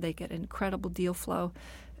people. They get incredible deal flow.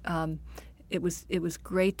 It was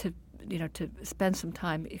great to spend some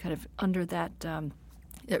time kind of under that, kind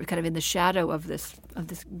of in the shadow of this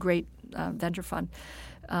great venture fund.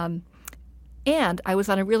 And I was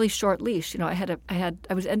on a really short leash. I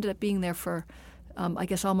ended up being there for, I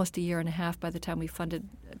guess, almost a year and a half by the time we funded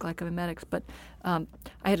Glycomimetics. But I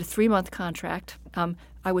had a 3-month contract.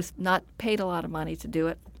 I was not paid a lot of money to do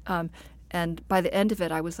it. And by the end of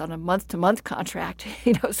it, I was on a month-to-month contract.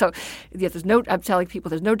 So I'm telling people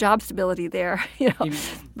there's no job stability there.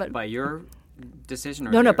 But by your decision,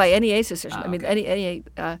 or no, by NEA's decision. I mean, okay.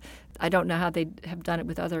 NEA. I don't know how they have done it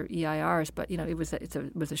with other EIRs, but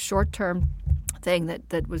it was a short-term thing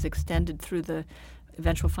that was extended through the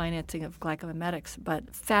eventual financing of Glycomimetics.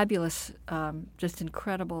 But fabulous, just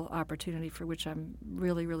incredible opportunity for which I'm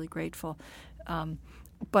really, really grateful.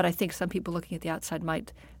 But I think some people looking at the outside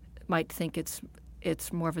might think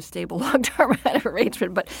it's more of a stable long-term kind of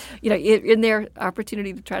arrangement. But in their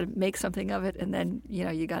opportunity to try to make something of it, and then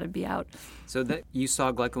you got to be out. So that you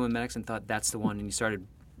saw Glycomimetics and thought that's the one, and you started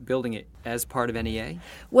building it as part of NEA?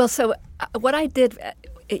 Well, so what I did,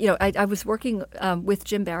 I was working with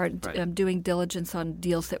Jim Barrett, right, doing diligence on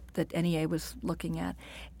deals that NEA was looking at.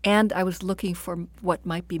 And I was looking for what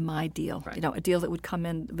might be my deal, right, a deal that would come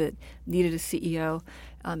in that needed a CEO.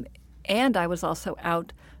 And I was also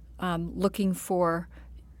out looking for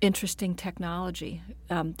interesting technology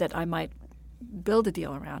that I might build a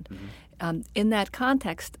deal around. In that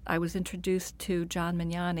context, I was introduced to John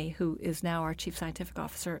Mignani, who is now our Chief Scientific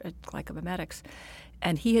Officer at Glycomimetics.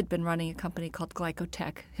 And he had been running a company called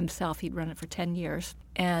Glycotech himself. He'd run it for 10 years.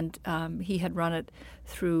 And he had run it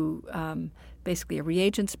through basically a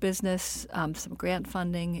reagents business, some grant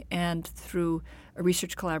funding, and through a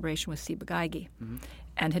research collaboration with Ciba Geigy,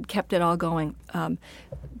 and had kept it all going.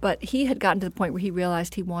 But he had gotten to the point where he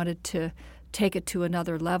realized he wanted to take it to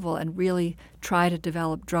another level and really try to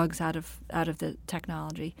develop drugs out of the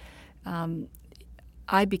technology.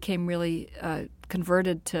 I became really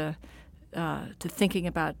converted to thinking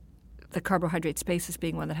about the carbohydrate space as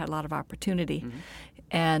being one that had a lot of opportunity.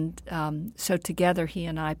 And so together, he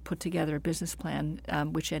and I put together a business plan,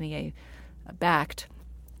 which NEA backed,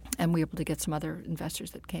 and we were able to get some other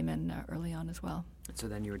investors that came in early on as well. So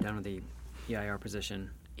then you were done with the EIR position,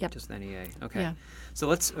 just the NEA. Okay. Yeah. So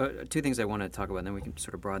let's two things I want to talk about, and then we can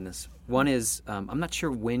sort of broaden this. One is I'm not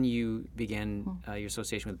sure when you began your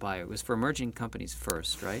association with bio. It was for emerging companies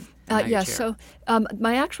first, right? Yes. So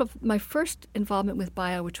my first involvement with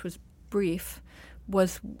bio, which was brief,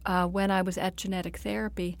 was when I was at Genetic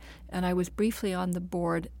Therapy, and I was briefly on the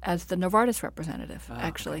board as the Novartis representative,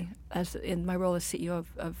 actually, as in my role as CEO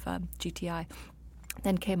of GTI.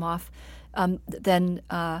 Then came off, then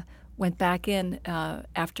went back in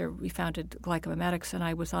after we founded Glycomimetics, and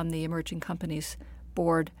I was on the emerging companies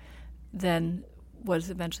board, then was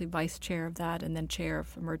eventually vice chair of that, and then chair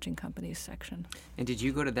of emerging companies section. And did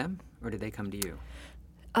you go to them, or did they come to you?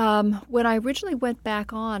 When I originally went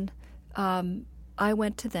back on, I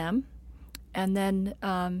went to them, and then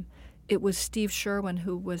it was Steve Sherwin,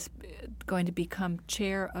 who was going to become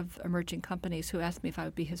chair of emerging companies, who asked me if I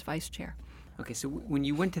would be his vice chair. Okay, so when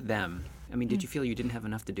you went to them, I mean, did you feel you didn't have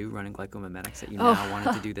enough to do running Glycomimetics, that you now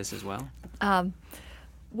wanted to do this as well?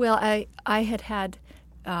 Well, I had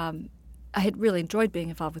really enjoyed being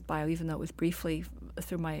involved with bio, even though it was briefly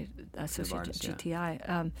through my associate at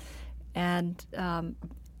GTI, and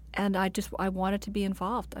I wanted to be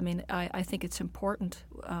involved. I mean, I think it's important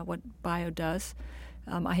what bio does.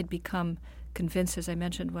 I had become convinced, as I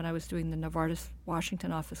mentioned, when I was doing the Novartis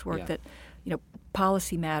Washington office work, that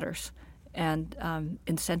policy matters and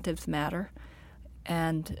incentives matter,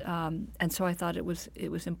 and so I thought it was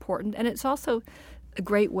important, and it's also a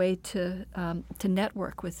great way to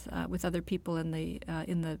network with other people in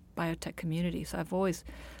the biotech community. So I've always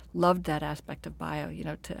loved that aspect of bio.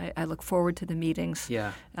 I look forward to the meetings.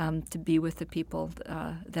 To be with the people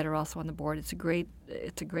that are also on the board. It's a great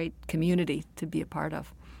community to be a part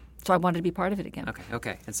of. So I wanted to be part of it again.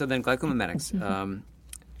 Okay. And so then Glycomimetics.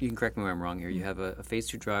 You can correct me when I'm wrong here. You have a phase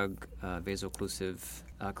 2 drug, vaso-occlusive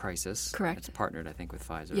crisis. Correct. It's partnered, I think, with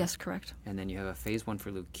Pfizer. Yes, correct. And then you have a phase 1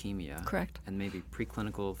 for leukemia. Correct. And maybe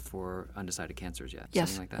preclinical for undecided cancers yet. Yes,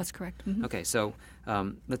 something like that. That's correct. Okay, so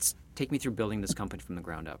let's take me through building this company from the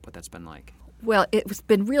ground up, what that's been like. Well, it's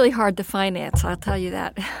been really hard to finance, I'll tell you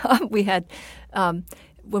that. We had...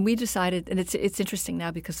 when we decided, and it's interesting now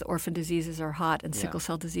because orphan diseases are hot and sickle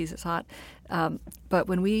cell disease is hot, but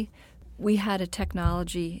when we had a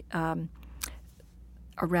technology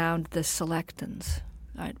around the selectins,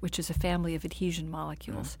 right, which is a family of adhesion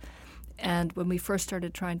molecules. And when we first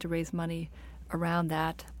started trying to raise money around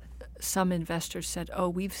that, some investors said,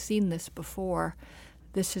 we've seen this before.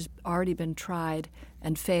 This has already been tried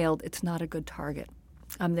and failed. It's not a good target.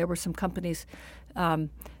 There were some companies, Cytel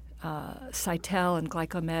and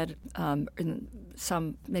Glycomed, and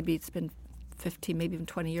some, maybe it's been 15, maybe even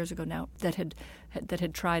 20 years ago now, that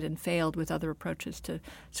had tried and failed with other approaches to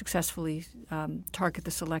successfully target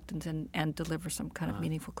the selectins and deliver some kind of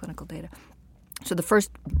meaningful clinical data. So the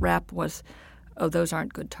first rap was, those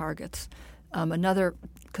aren't good targets. Another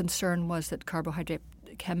concern was that carbohydrate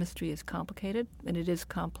chemistry is complicated, and it is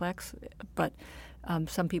complex, but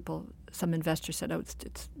some investors said,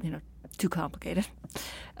 it's too complicated.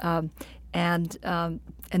 And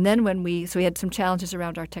then we had some challenges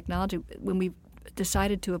around our technology. When we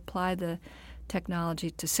decided to apply the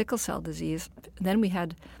technology to sickle cell disease, then we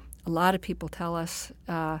had a lot of people tell us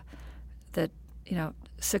that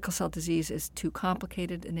sickle cell disease is too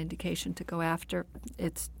complicated an indication to go after.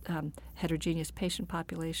 It's heterogeneous patient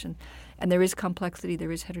population, and there is complexity,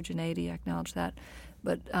 there is heterogeneity. I acknowledge that,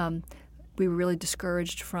 but we were really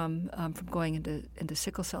discouraged from going into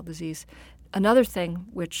sickle cell disease. Another thing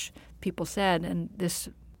which people said, and this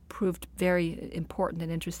proved very important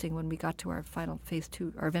and interesting when we got to our final phase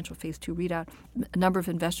 2, our eventual phase 2 readout, a number of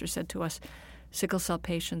investors said to us, sickle cell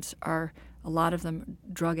patients are, a lot of them,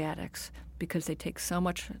 drug addicts because they take so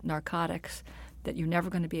much narcotics that you're never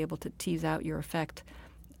going to be able to tease out your effect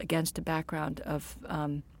against a background of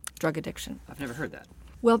drug addiction. I've never heard that.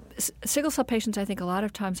 Well, sickle cell patients, I think a lot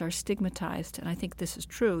of times are stigmatized, and I think this is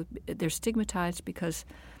true. They're stigmatized because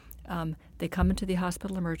they come into the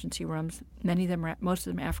hospital emergency rooms. Most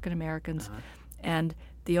of them are African Americans, and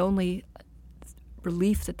the only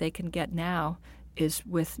relief that they can get now is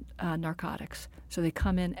with narcotics. So they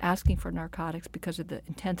come in asking for narcotics because of the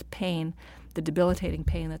intense pain, the debilitating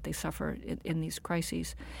pain that they suffer in these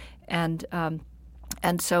crises, and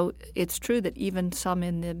so it's true that even some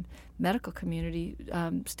in the medical community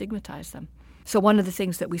stigmatize them. So one of the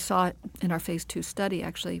things that we saw in our phase 2 study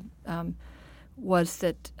actually was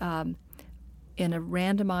that in a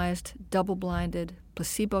randomized, double-blinded,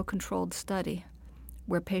 placebo-controlled study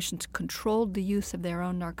where patients controlled the use of their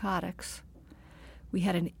own narcotics, we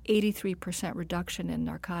had an 83% reduction in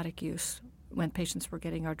narcotic use when patients were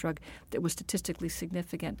getting our drug that was statistically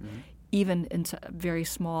significant, even in a very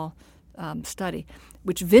small study,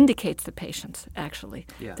 which vindicates the patients, actually,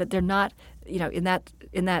 that they're not, in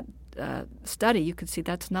that study, you could see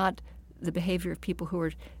that's not the behavior of people who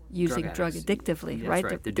are using drug addictively, right?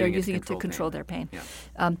 They're using it to control their pain.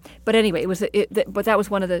 Yeah. But anyway, but that was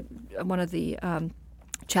one of the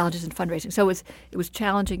challenges in fundraising. So it was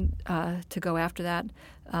challenging to go after that,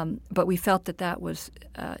 but we felt that was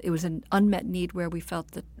it was an unmet need where we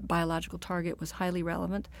felt that biological target was highly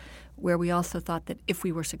relevant, where we also thought that if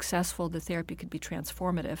we were successful, the therapy could be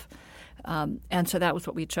transformative, and so that was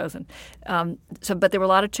what we'd chosen. But there were a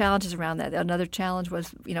lot of challenges around that. Another challenge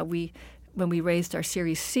was, when we raised our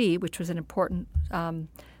Series C, which was an important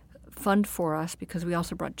fund for us because we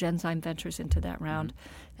also brought Genzyme Ventures into that round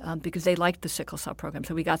because they liked the sickle cell program.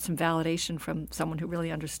 So we got some validation from someone who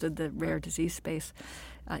really understood the rare disease space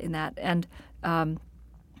in that. And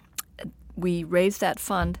we raised that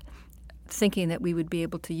fund thinking that we would be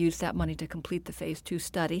able to use that money to complete the phase 2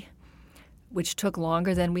 study, which took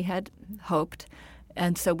longer than we had hoped.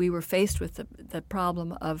 And so we were faced with the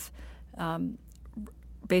problem of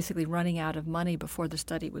basically running out of money before the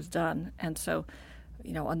study was done. And so,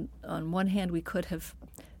 on one hand, we could have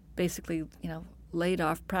basically, laid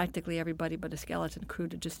off practically everybody but a skeleton crew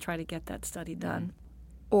to just try to get that study done,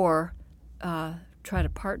 or try to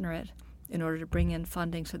partner it in order to bring in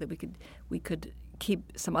funding so that we could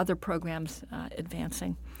keep some other programs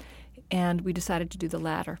advancing. And we decided to do the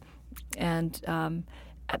latter. And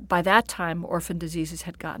by that time, orphan diseases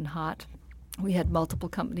had gotten hot. We had multiple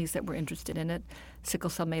companies that were interested in it. Sickle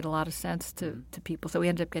cell made a lot of sense to people. So we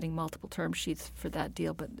ended up getting multiple term sheets for that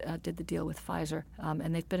deal, but did the deal with Pfizer.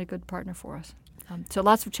 And they've been a good partner for us. So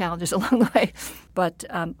lots of challenges along the way. But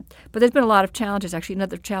there's been a lot of challenges. Actually,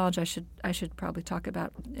 another challenge I should probably talk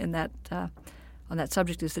about in that on that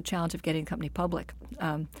subject is the challenge of getting a company public.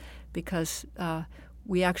 Because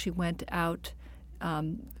we actually went out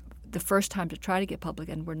the first time to try to get public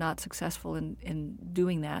and were not successful in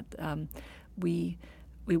doing that. We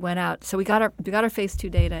went out. So we got our phase 2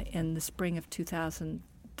 data in the spring of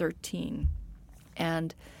 2013,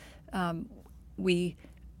 and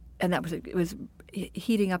it was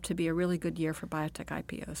heating up to be a really good year for biotech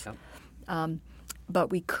IPOs. Yep. But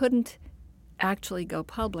we couldn't actually go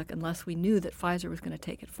public unless we knew that Pfizer was going to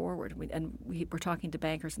take it forward. We were talking to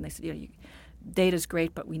bankers, and they said, data's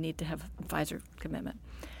great, but we need to have a Pfizer commitment.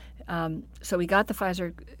 So we got the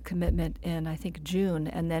Pfizer commitment in, I think, June,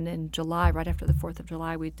 and then in July, right after the 4th of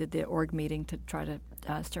July, we did the org meeting to try to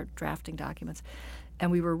start drafting documents.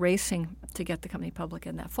 And we were racing to get the company public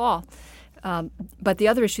in that fall. But the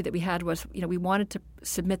other issue that we had was, we wanted to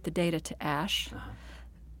submit the data to ASH,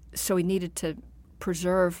 so we needed to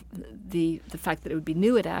preserve the fact that it would be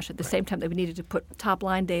new at ASH at the same time that we needed to put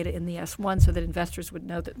top-line data in the S1 so that investors would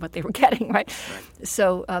know what they were getting, right?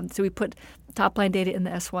 So we put top-line data in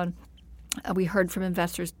the S1. We heard from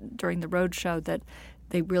investors during the roadshow that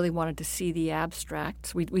they really wanted to see the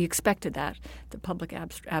abstracts. We expected that, the public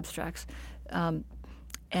abstracts.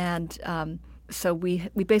 So we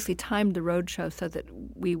basically timed the roadshow so that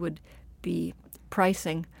we would be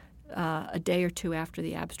pricing a day or two after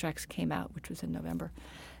the abstracts came out, which was in November.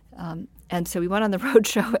 And so we went on the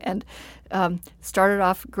roadshow and started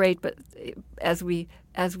off great, but as we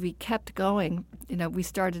kept going, we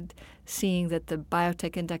started seeing that the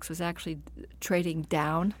biotech index was actually trading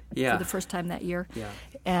down for the first time that year. Yeah.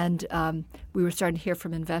 And we were starting to hear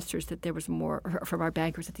from investors that there was more, from our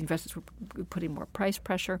bankers, that the investors were putting more price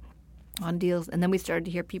pressure on deals. And then we started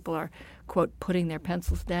to hear people are, quote, putting their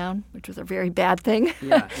pencils down, which was a very bad thing.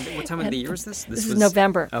 Yeah. And what time of the year was this? This was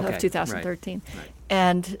November of 2013.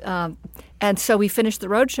 Right. And so we finished the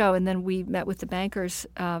roadshow, and then we met with the bankers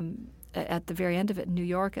at the very end of it in New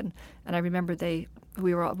York. And I remember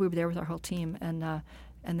we were there with our whole team, and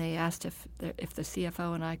and they asked if the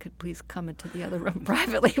CFO and I could please come into the other room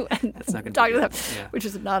privately and That's not talk to them, yeah. which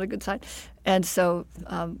is not a good sign. And so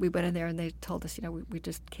we went in there, and they told us, we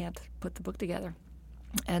just can't put the book together,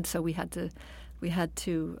 and so we had to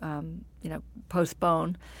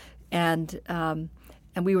postpone, and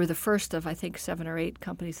we were the first of, I think, 7 or 8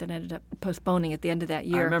 companies that ended up postponing at the end of that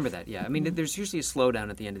year. I remember that, yeah. I mean, there's usually a slowdown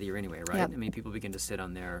at the end of the year anyway, right? Yep. I mean, people begin to sit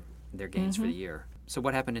on their gains for the year. So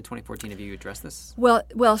what happened in 2014? Have you addressed this?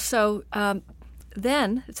 Well, so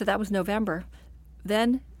that was November.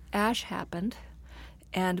 Then ASH happened,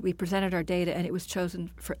 and we presented our data, and it was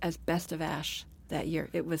chosen as best of ASH that year.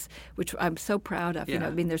 It was, which I'm so proud of. Yeah.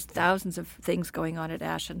 I mean, there's thousands of things going on at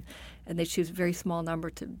ASH, and they choose a very small number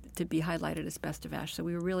to be highlighted as best of ASH. So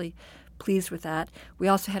we were really pleased with that. We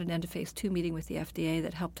also had an end of phase 2 meeting with the FDA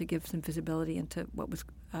that helped to give some visibility into what was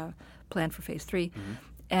planned for phase 3. Mm-hmm.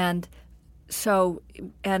 And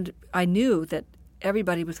I knew that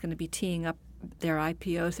everybody was going to be teeing up their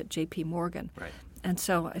IPOs at J.P. Morgan. Right. And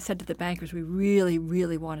so I said to the bankers, we really,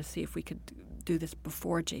 really want to see if we could do this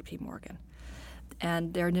before J.P. Morgan.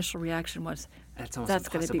 And their initial reaction was, that's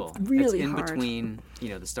going to be really in hard. between,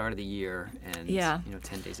 the start of the year and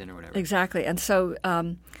 10 days in or whatever. Exactly. And so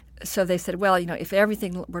so they said, well, if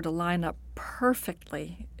everything were to line up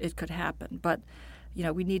perfectly, it could happen. But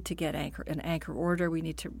we need to get an anchor order. We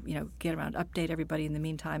need to get around, update everybody in the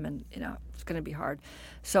meantime, and it's going to be hard.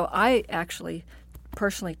 So I actually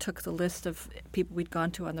personally took the list of people we'd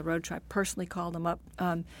gone to on the road trip, personally called them up,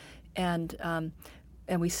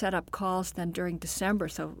 and we set up calls then during December,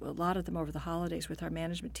 so a lot of them over the holidays with our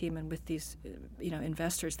management team and with these,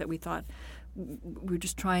 investors that we thought we were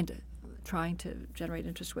just trying to generate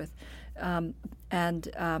interest with,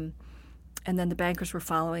 and then the bankers were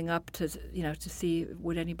following up to see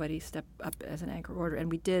would anybody step up as an anchor order, and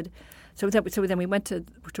we did. So then we went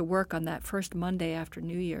to work on that first Monday after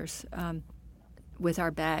New Year's. With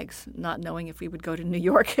our bags, not knowing if we would go to New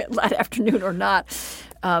York that afternoon or not.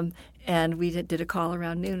 And we did a call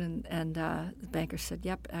around noon, and the banker said,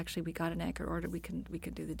 yep, actually we got an anchor order. We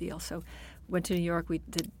can do the deal. So went to New York. We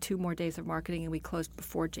did 2 more days of marketing, and we closed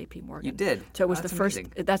before J.P. Morgan. You did? So it was That's the first.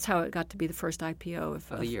 amazing. That's how it got to be the first IPO of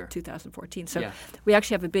the year. 2014. So yeah. We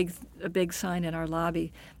actually have a big sign in our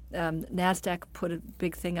lobby. NASDAQ put a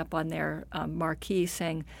big thing up on their marquee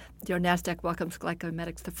saying, NASDAQ welcomes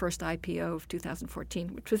GlycoMimetics, the first IPO of 2014,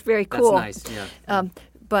 which was very cool. That's nice, yeah.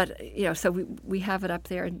 But, so we have it up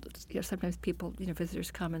there, and sometimes people,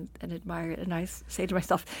 visitors come and admire it, and I say to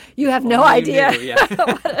myself, you have no idea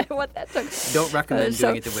what that took. Don't recommend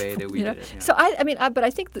doing it the way that we did it. Yeah. So but I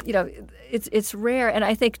think that, it's rare, and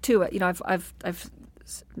I think too, I've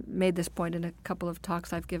made this point in a couple of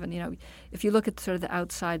talks I've given. If you look at sort of the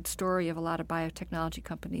outside story of a lot of biotechnology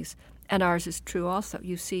companies, and ours is true also,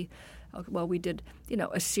 you see, we did,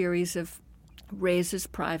 a series of raises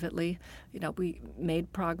privately. We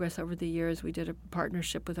made progress over the years. We did a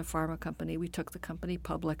partnership with a pharma company. We took the company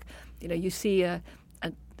public. You see a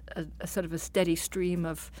sort of a steady stream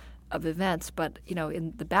of events, but,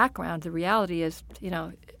 in the background, the reality is,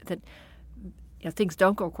 that things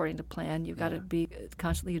don't go according to plan. You've got to be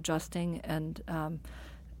constantly adjusting and,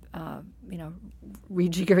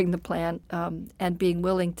 rejiggering the plan and being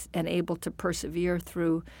willing and able to persevere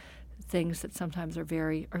through things that sometimes are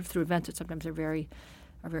through events that sometimes are very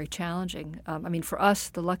challenging. For us,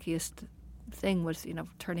 the luckiest thing was,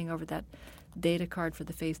 turning over that data card for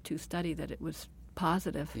the phase 2 study, that it was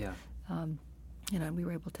positive. Yeah. And we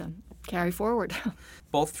were able to carry forward.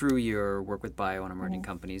 Both through your work with bio and emerging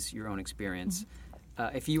companies, your own experience,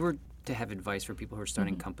 if you were to have advice for people who are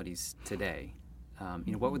starting companies today,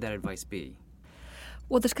 what would that advice be?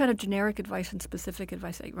 Well, there's kind of generic advice and specific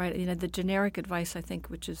advice, right? The generic advice, I think,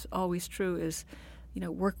 which is always true, is,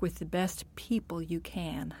 work with the best people you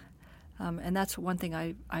can. And that's one thing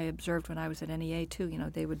I observed when I was at NEA, too.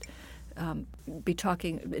 They would be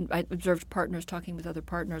talking. I observed partners talking with other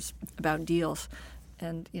partners about deals,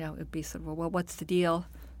 and it'd be sort of, well, what's the deal,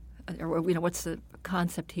 or what's the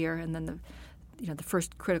concept here, and then the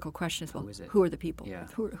first critical question is, well, who are the people? Yeah.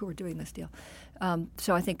 Who are doing this deal?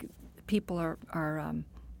 So I think people are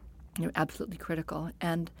absolutely critical,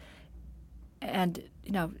 and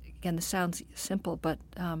again, this sounds simple, but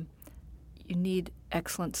you need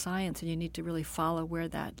excellent science, and you need to really follow where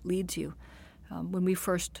that leads you. When we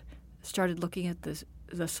first started looking at the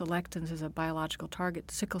selectins as a biological target,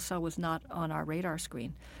 sickle cell was not on our radar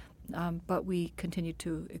screen, but we continued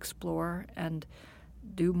to explore and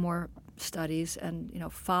do more studies, and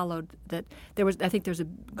followed that. I think there's a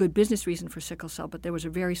good business reason for sickle cell, but there was a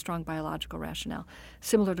very strong biological rationale,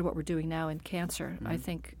 similar to what we're doing now in cancer. I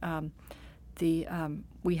think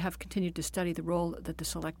we have continued to study the role that the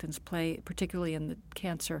selectins play, particularly in the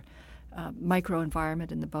cancer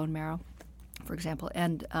microenvironment in the bone marrow, for example,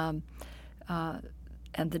 and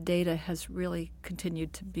the data has really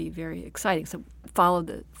continued to be very exciting. So follow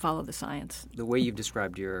the science. The way you've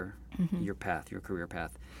described your path, your career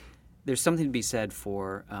path, there's something to be said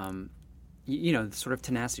for the sort of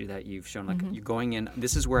tenacity that you've shown. Like you're going in,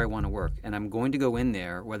 this is where I want to work, and I'm going to go in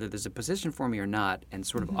there, whether there's a position for me or not, and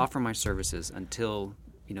sort of offer my services until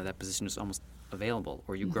that position is almost available,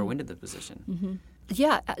 or you grow into the position.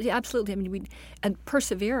 Yeah, absolutely. I mean, and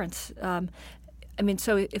perseverance.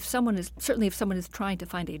 So if someone is trying to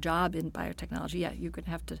find a job in biotechnology, yeah, you're going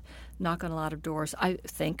to have to knock on a lot of doors. I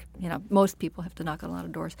think, most people have to knock on a lot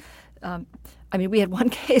of doors. We had one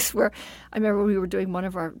case where I remember we were doing one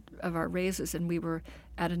of our raises, and we were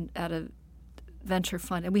at a venture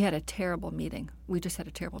fund, and we had a terrible meeting. We just had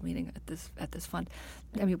a terrible meeting at this fund,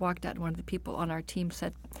 and we walked out, and one of the people on our team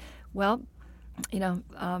said, "Well, you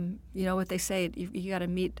know what they say, you got to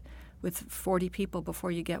meet with 40 people before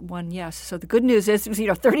you get one yes." So the good news is,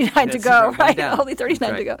 39 to go, right? Only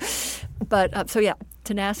 39 to go. But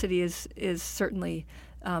tenacity is certainly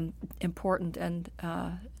important, and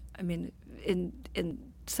in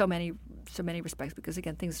so many respects, because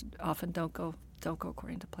again, things often don't go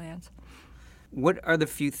according to plans. What are the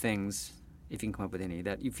few things, if you can come up with any,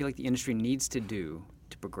 that you feel like the industry needs to do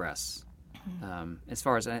to progress? As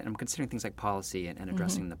far as I'm considering things like policy and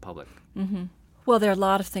addressing the public. Well, there are a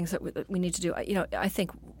lot of things that we need to do. I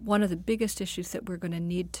think one of the biggest issues that we're going to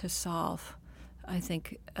need to solve, I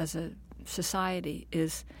think, as a society,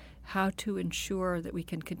 is how to ensure that we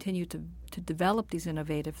can continue to develop these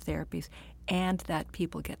innovative therapies and that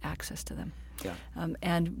people get access to them. Yeah.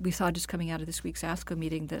 And we saw just coming out of this week's ASCO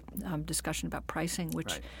meeting that discussion about pricing,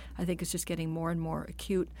 which I think is just getting more and more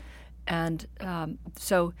acute. And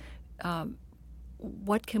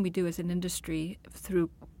what can we do as an industry through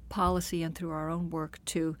policy and through our own work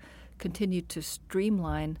to continue to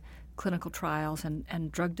streamline clinical trials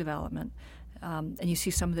and drug development? And you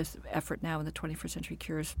see some of this effort now in the 21st Century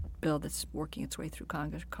Cures bill that's working its way through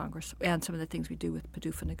Congress, and some of the things we do with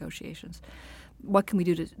PDUFA negotiations. What can we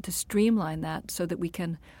do to streamline that so that we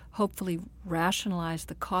can hopefully rationalize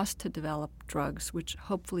the cost to develop drugs, which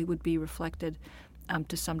hopefully would be reflected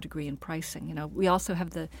to some degree in pricing? We also have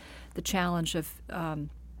the challenge of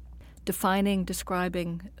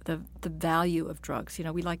describing the value of drugs.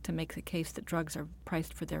 We like to make the case that drugs are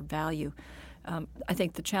priced for their value. I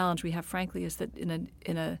think the challenge we have, frankly, is that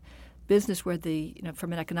in a business where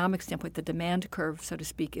from an economic standpoint, the demand curve, so to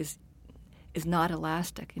speak, is not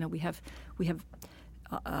elastic. We have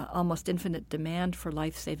almost infinite demand for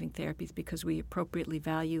life-saving therapies because we appropriately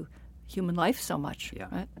value human life so much. Yeah.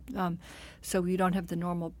 Right? So you don't have the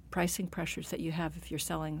normal pricing pressures that you have if you're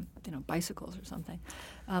selling, bicycles or something.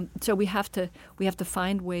 So we have to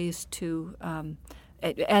find ways to, and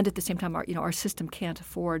at the same time, our system can't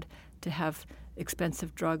afford to have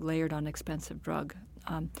expensive drug layered on expensive drug.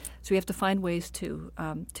 So we have to find ways to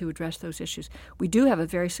address those issues. We do have a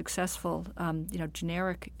very successful,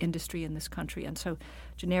 generic industry in this country, and so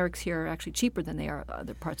generics here are actually cheaper than they are in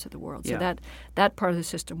other parts of the world. So that part of the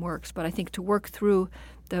system works. But I think to work through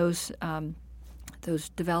those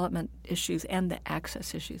development issues and the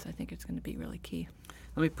access issues, I think it's going to be really key.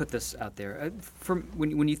 Let me put this out there.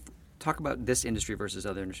 When you talk about this industry versus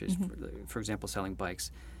other industries, for example, selling bikes.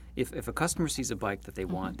 If a customer sees a bike that they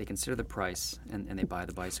want, they consider the price and they buy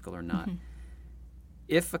the bicycle or not.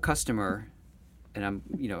 If a customer, and I'm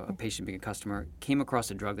a patient being a customer, came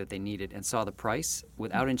across a drug that they needed and saw the price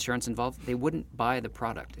without insurance involved, they wouldn't buy the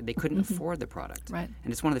product. They couldn't afford the product. Right.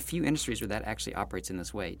 And it's one of the few industries where that actually operates in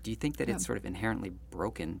this way. Do you think that it's sort of inherently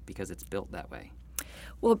broken because it's built that way?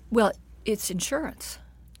 Well, it's insurance.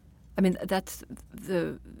 That's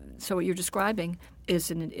so what you're describing it's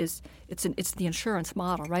the insurance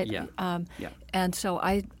model, right? Yeah. And so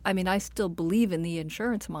I still believe in the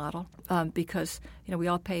insurance model because we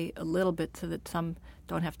all pay a little bit so that some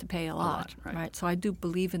don't have to pay a lot, right? So I do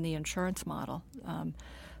believe in the insurance model.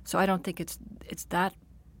 So I don't think it's that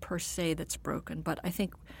per se that's broken, but I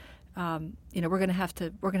think we're going to have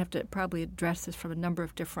to probably address this from a number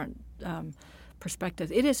of different perspectives.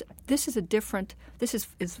 This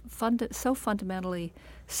is so fundamentally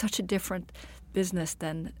such a different business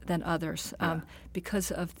than others because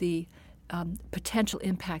of the potential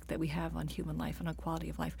impact that we have on human life and on quality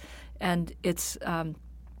of life, and it's I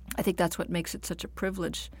think that's what makes it such a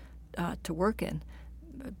privilege to work in,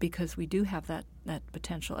 because we do have that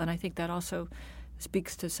potential, and I think that also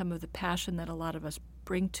speaks to some of the passion that a lot of us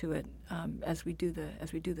bring to it as we do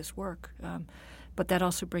this work. but that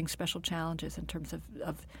also brings special challenges in terms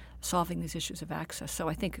of solving these issues of access. So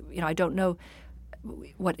I think, I don't know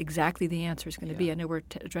what exactly the answer is going to be. I know we're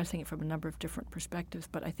addressing it from a number of different perspectives,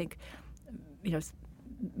 but I think,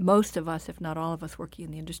 most of us, if not all of us working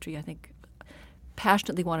in the industry, I think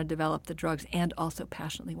passionately want to develop the drugs and also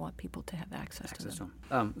passionately want people to have access to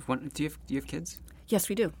them. Do you have kids? Yes,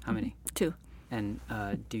 we do. How many? 2. And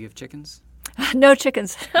do you have chickens? No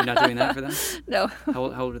chickens. You're not doing that for them? No. How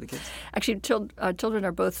old are the kids? Actually, our children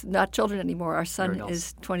are both not children anymore. Our son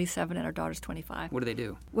is 27 and our daughter's 25. What do they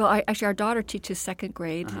do? Well, our daughter teaches second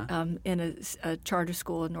grade in a charter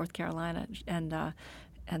school in North Carolina,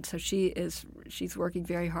 and so she's working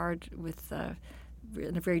very hard with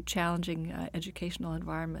in a very challenging educational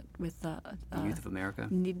environment with the Youth of America,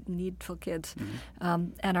 needful kids.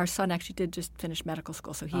 Mm-hmm. And our son actually did just finish medical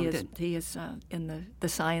school, so he is in the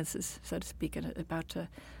sciences, so to speak, and about to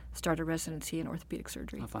start a residency in orthopedic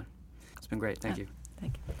surgery. Oh, fun! It's been great. Thank you.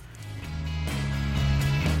 Thank you.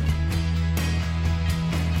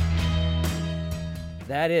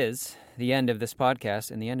 That is the end of this podcast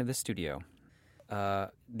and the end of this studio.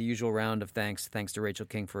 The usual round of thanks. Thanks to Rachel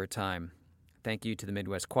King for her time. Thank you to the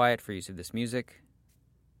Midwest Quiet for use of this music.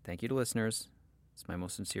 Thank you to listeners. It's my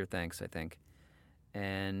most sincere thanks, I think.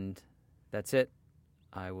 And that's it.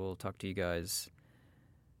 I will talk to you guys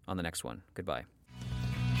on the next one. Goodbye.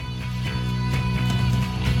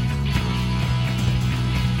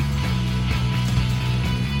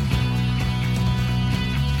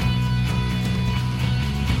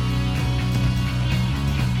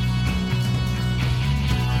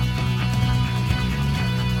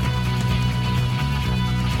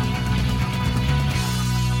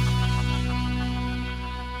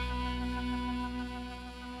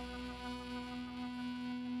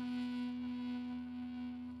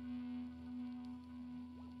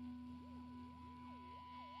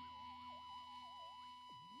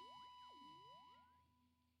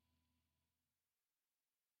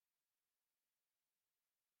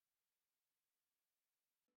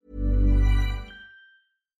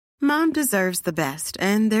 Mom deserves the best,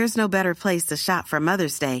 and there's no better place to shop for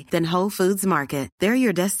Mother's Day than Whole Foods Market. They're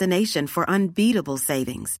your destination for unbeatable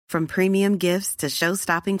savings, from premium gifts to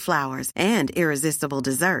show-stopping flowers and irresistible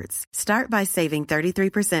desserts. Start by saving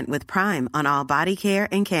 33% with Prime on all body care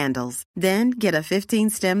and candles. Then get a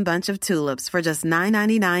 15-stem bunch of tulips for just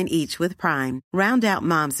 $9.99 each with Prime. Round out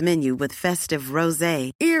Mom's menu with festive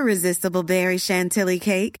rosé, irresistible berry chantilly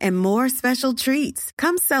cake, and more special treats.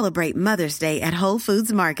 Come celebrate Mother's Day at Whole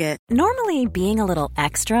Foods Market. Normally, being a little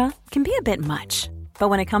extra can be a bit much, but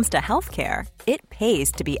when it comes to healthcare, it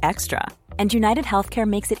pays to be extra. And United Healthcare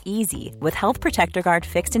makes it easy with Health Protector Guard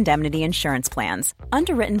fixed indemnity insurance plans.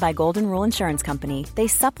 Underwritten by Golden Rule Insurance Company, they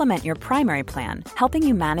supplement your primary plan, helping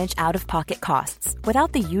you manage out-of-pocket costs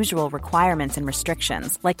without the usual requirements and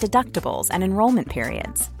restrictions like deductibles and enrollment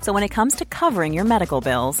periods. So when it comes to covering your medical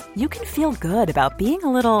bills, you can feel good about being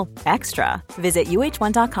a little extra. Visit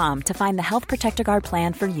UH1.com to find the Health Protector Guard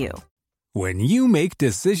plan for you. When you make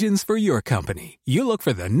decisions for your company, you look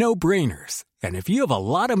for the no-brainers. And if you have a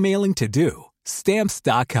lot of mailing to do,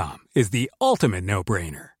 Stamps.com is the ultimate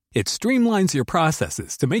no-brainer. It streamlines your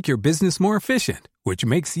processes to make your business more efficient, which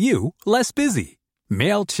makes you less busy.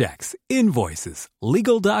 Mail checks, invoices,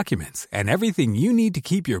 legal documents, and everything you need to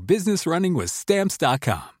keep your business running with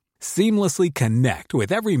Stamps.com. Seamlessly connect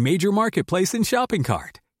with every major marketplace and shopping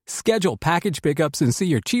cart. Schedule package pickups and see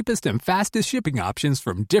your cheapest and fastest shipping options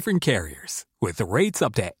from different carriers, with rates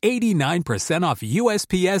up to 89% off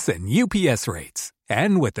USPS and UPS rates.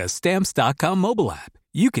 And with the Stamps.com mobile app,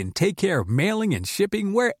 you can take care of mailing and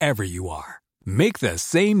shipping wherever you are. Make the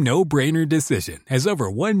same no-brainer decision as over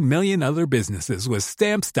 1 million other businesses with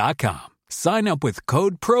Stamps.com. Sign up with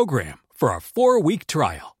code PROGRAM for a 4-week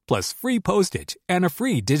trial, plus free postage and a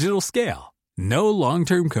free digital scale. No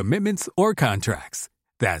long-term commitments or contracts.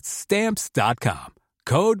 That's Stamps.com.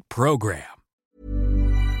 Code PROGRAM.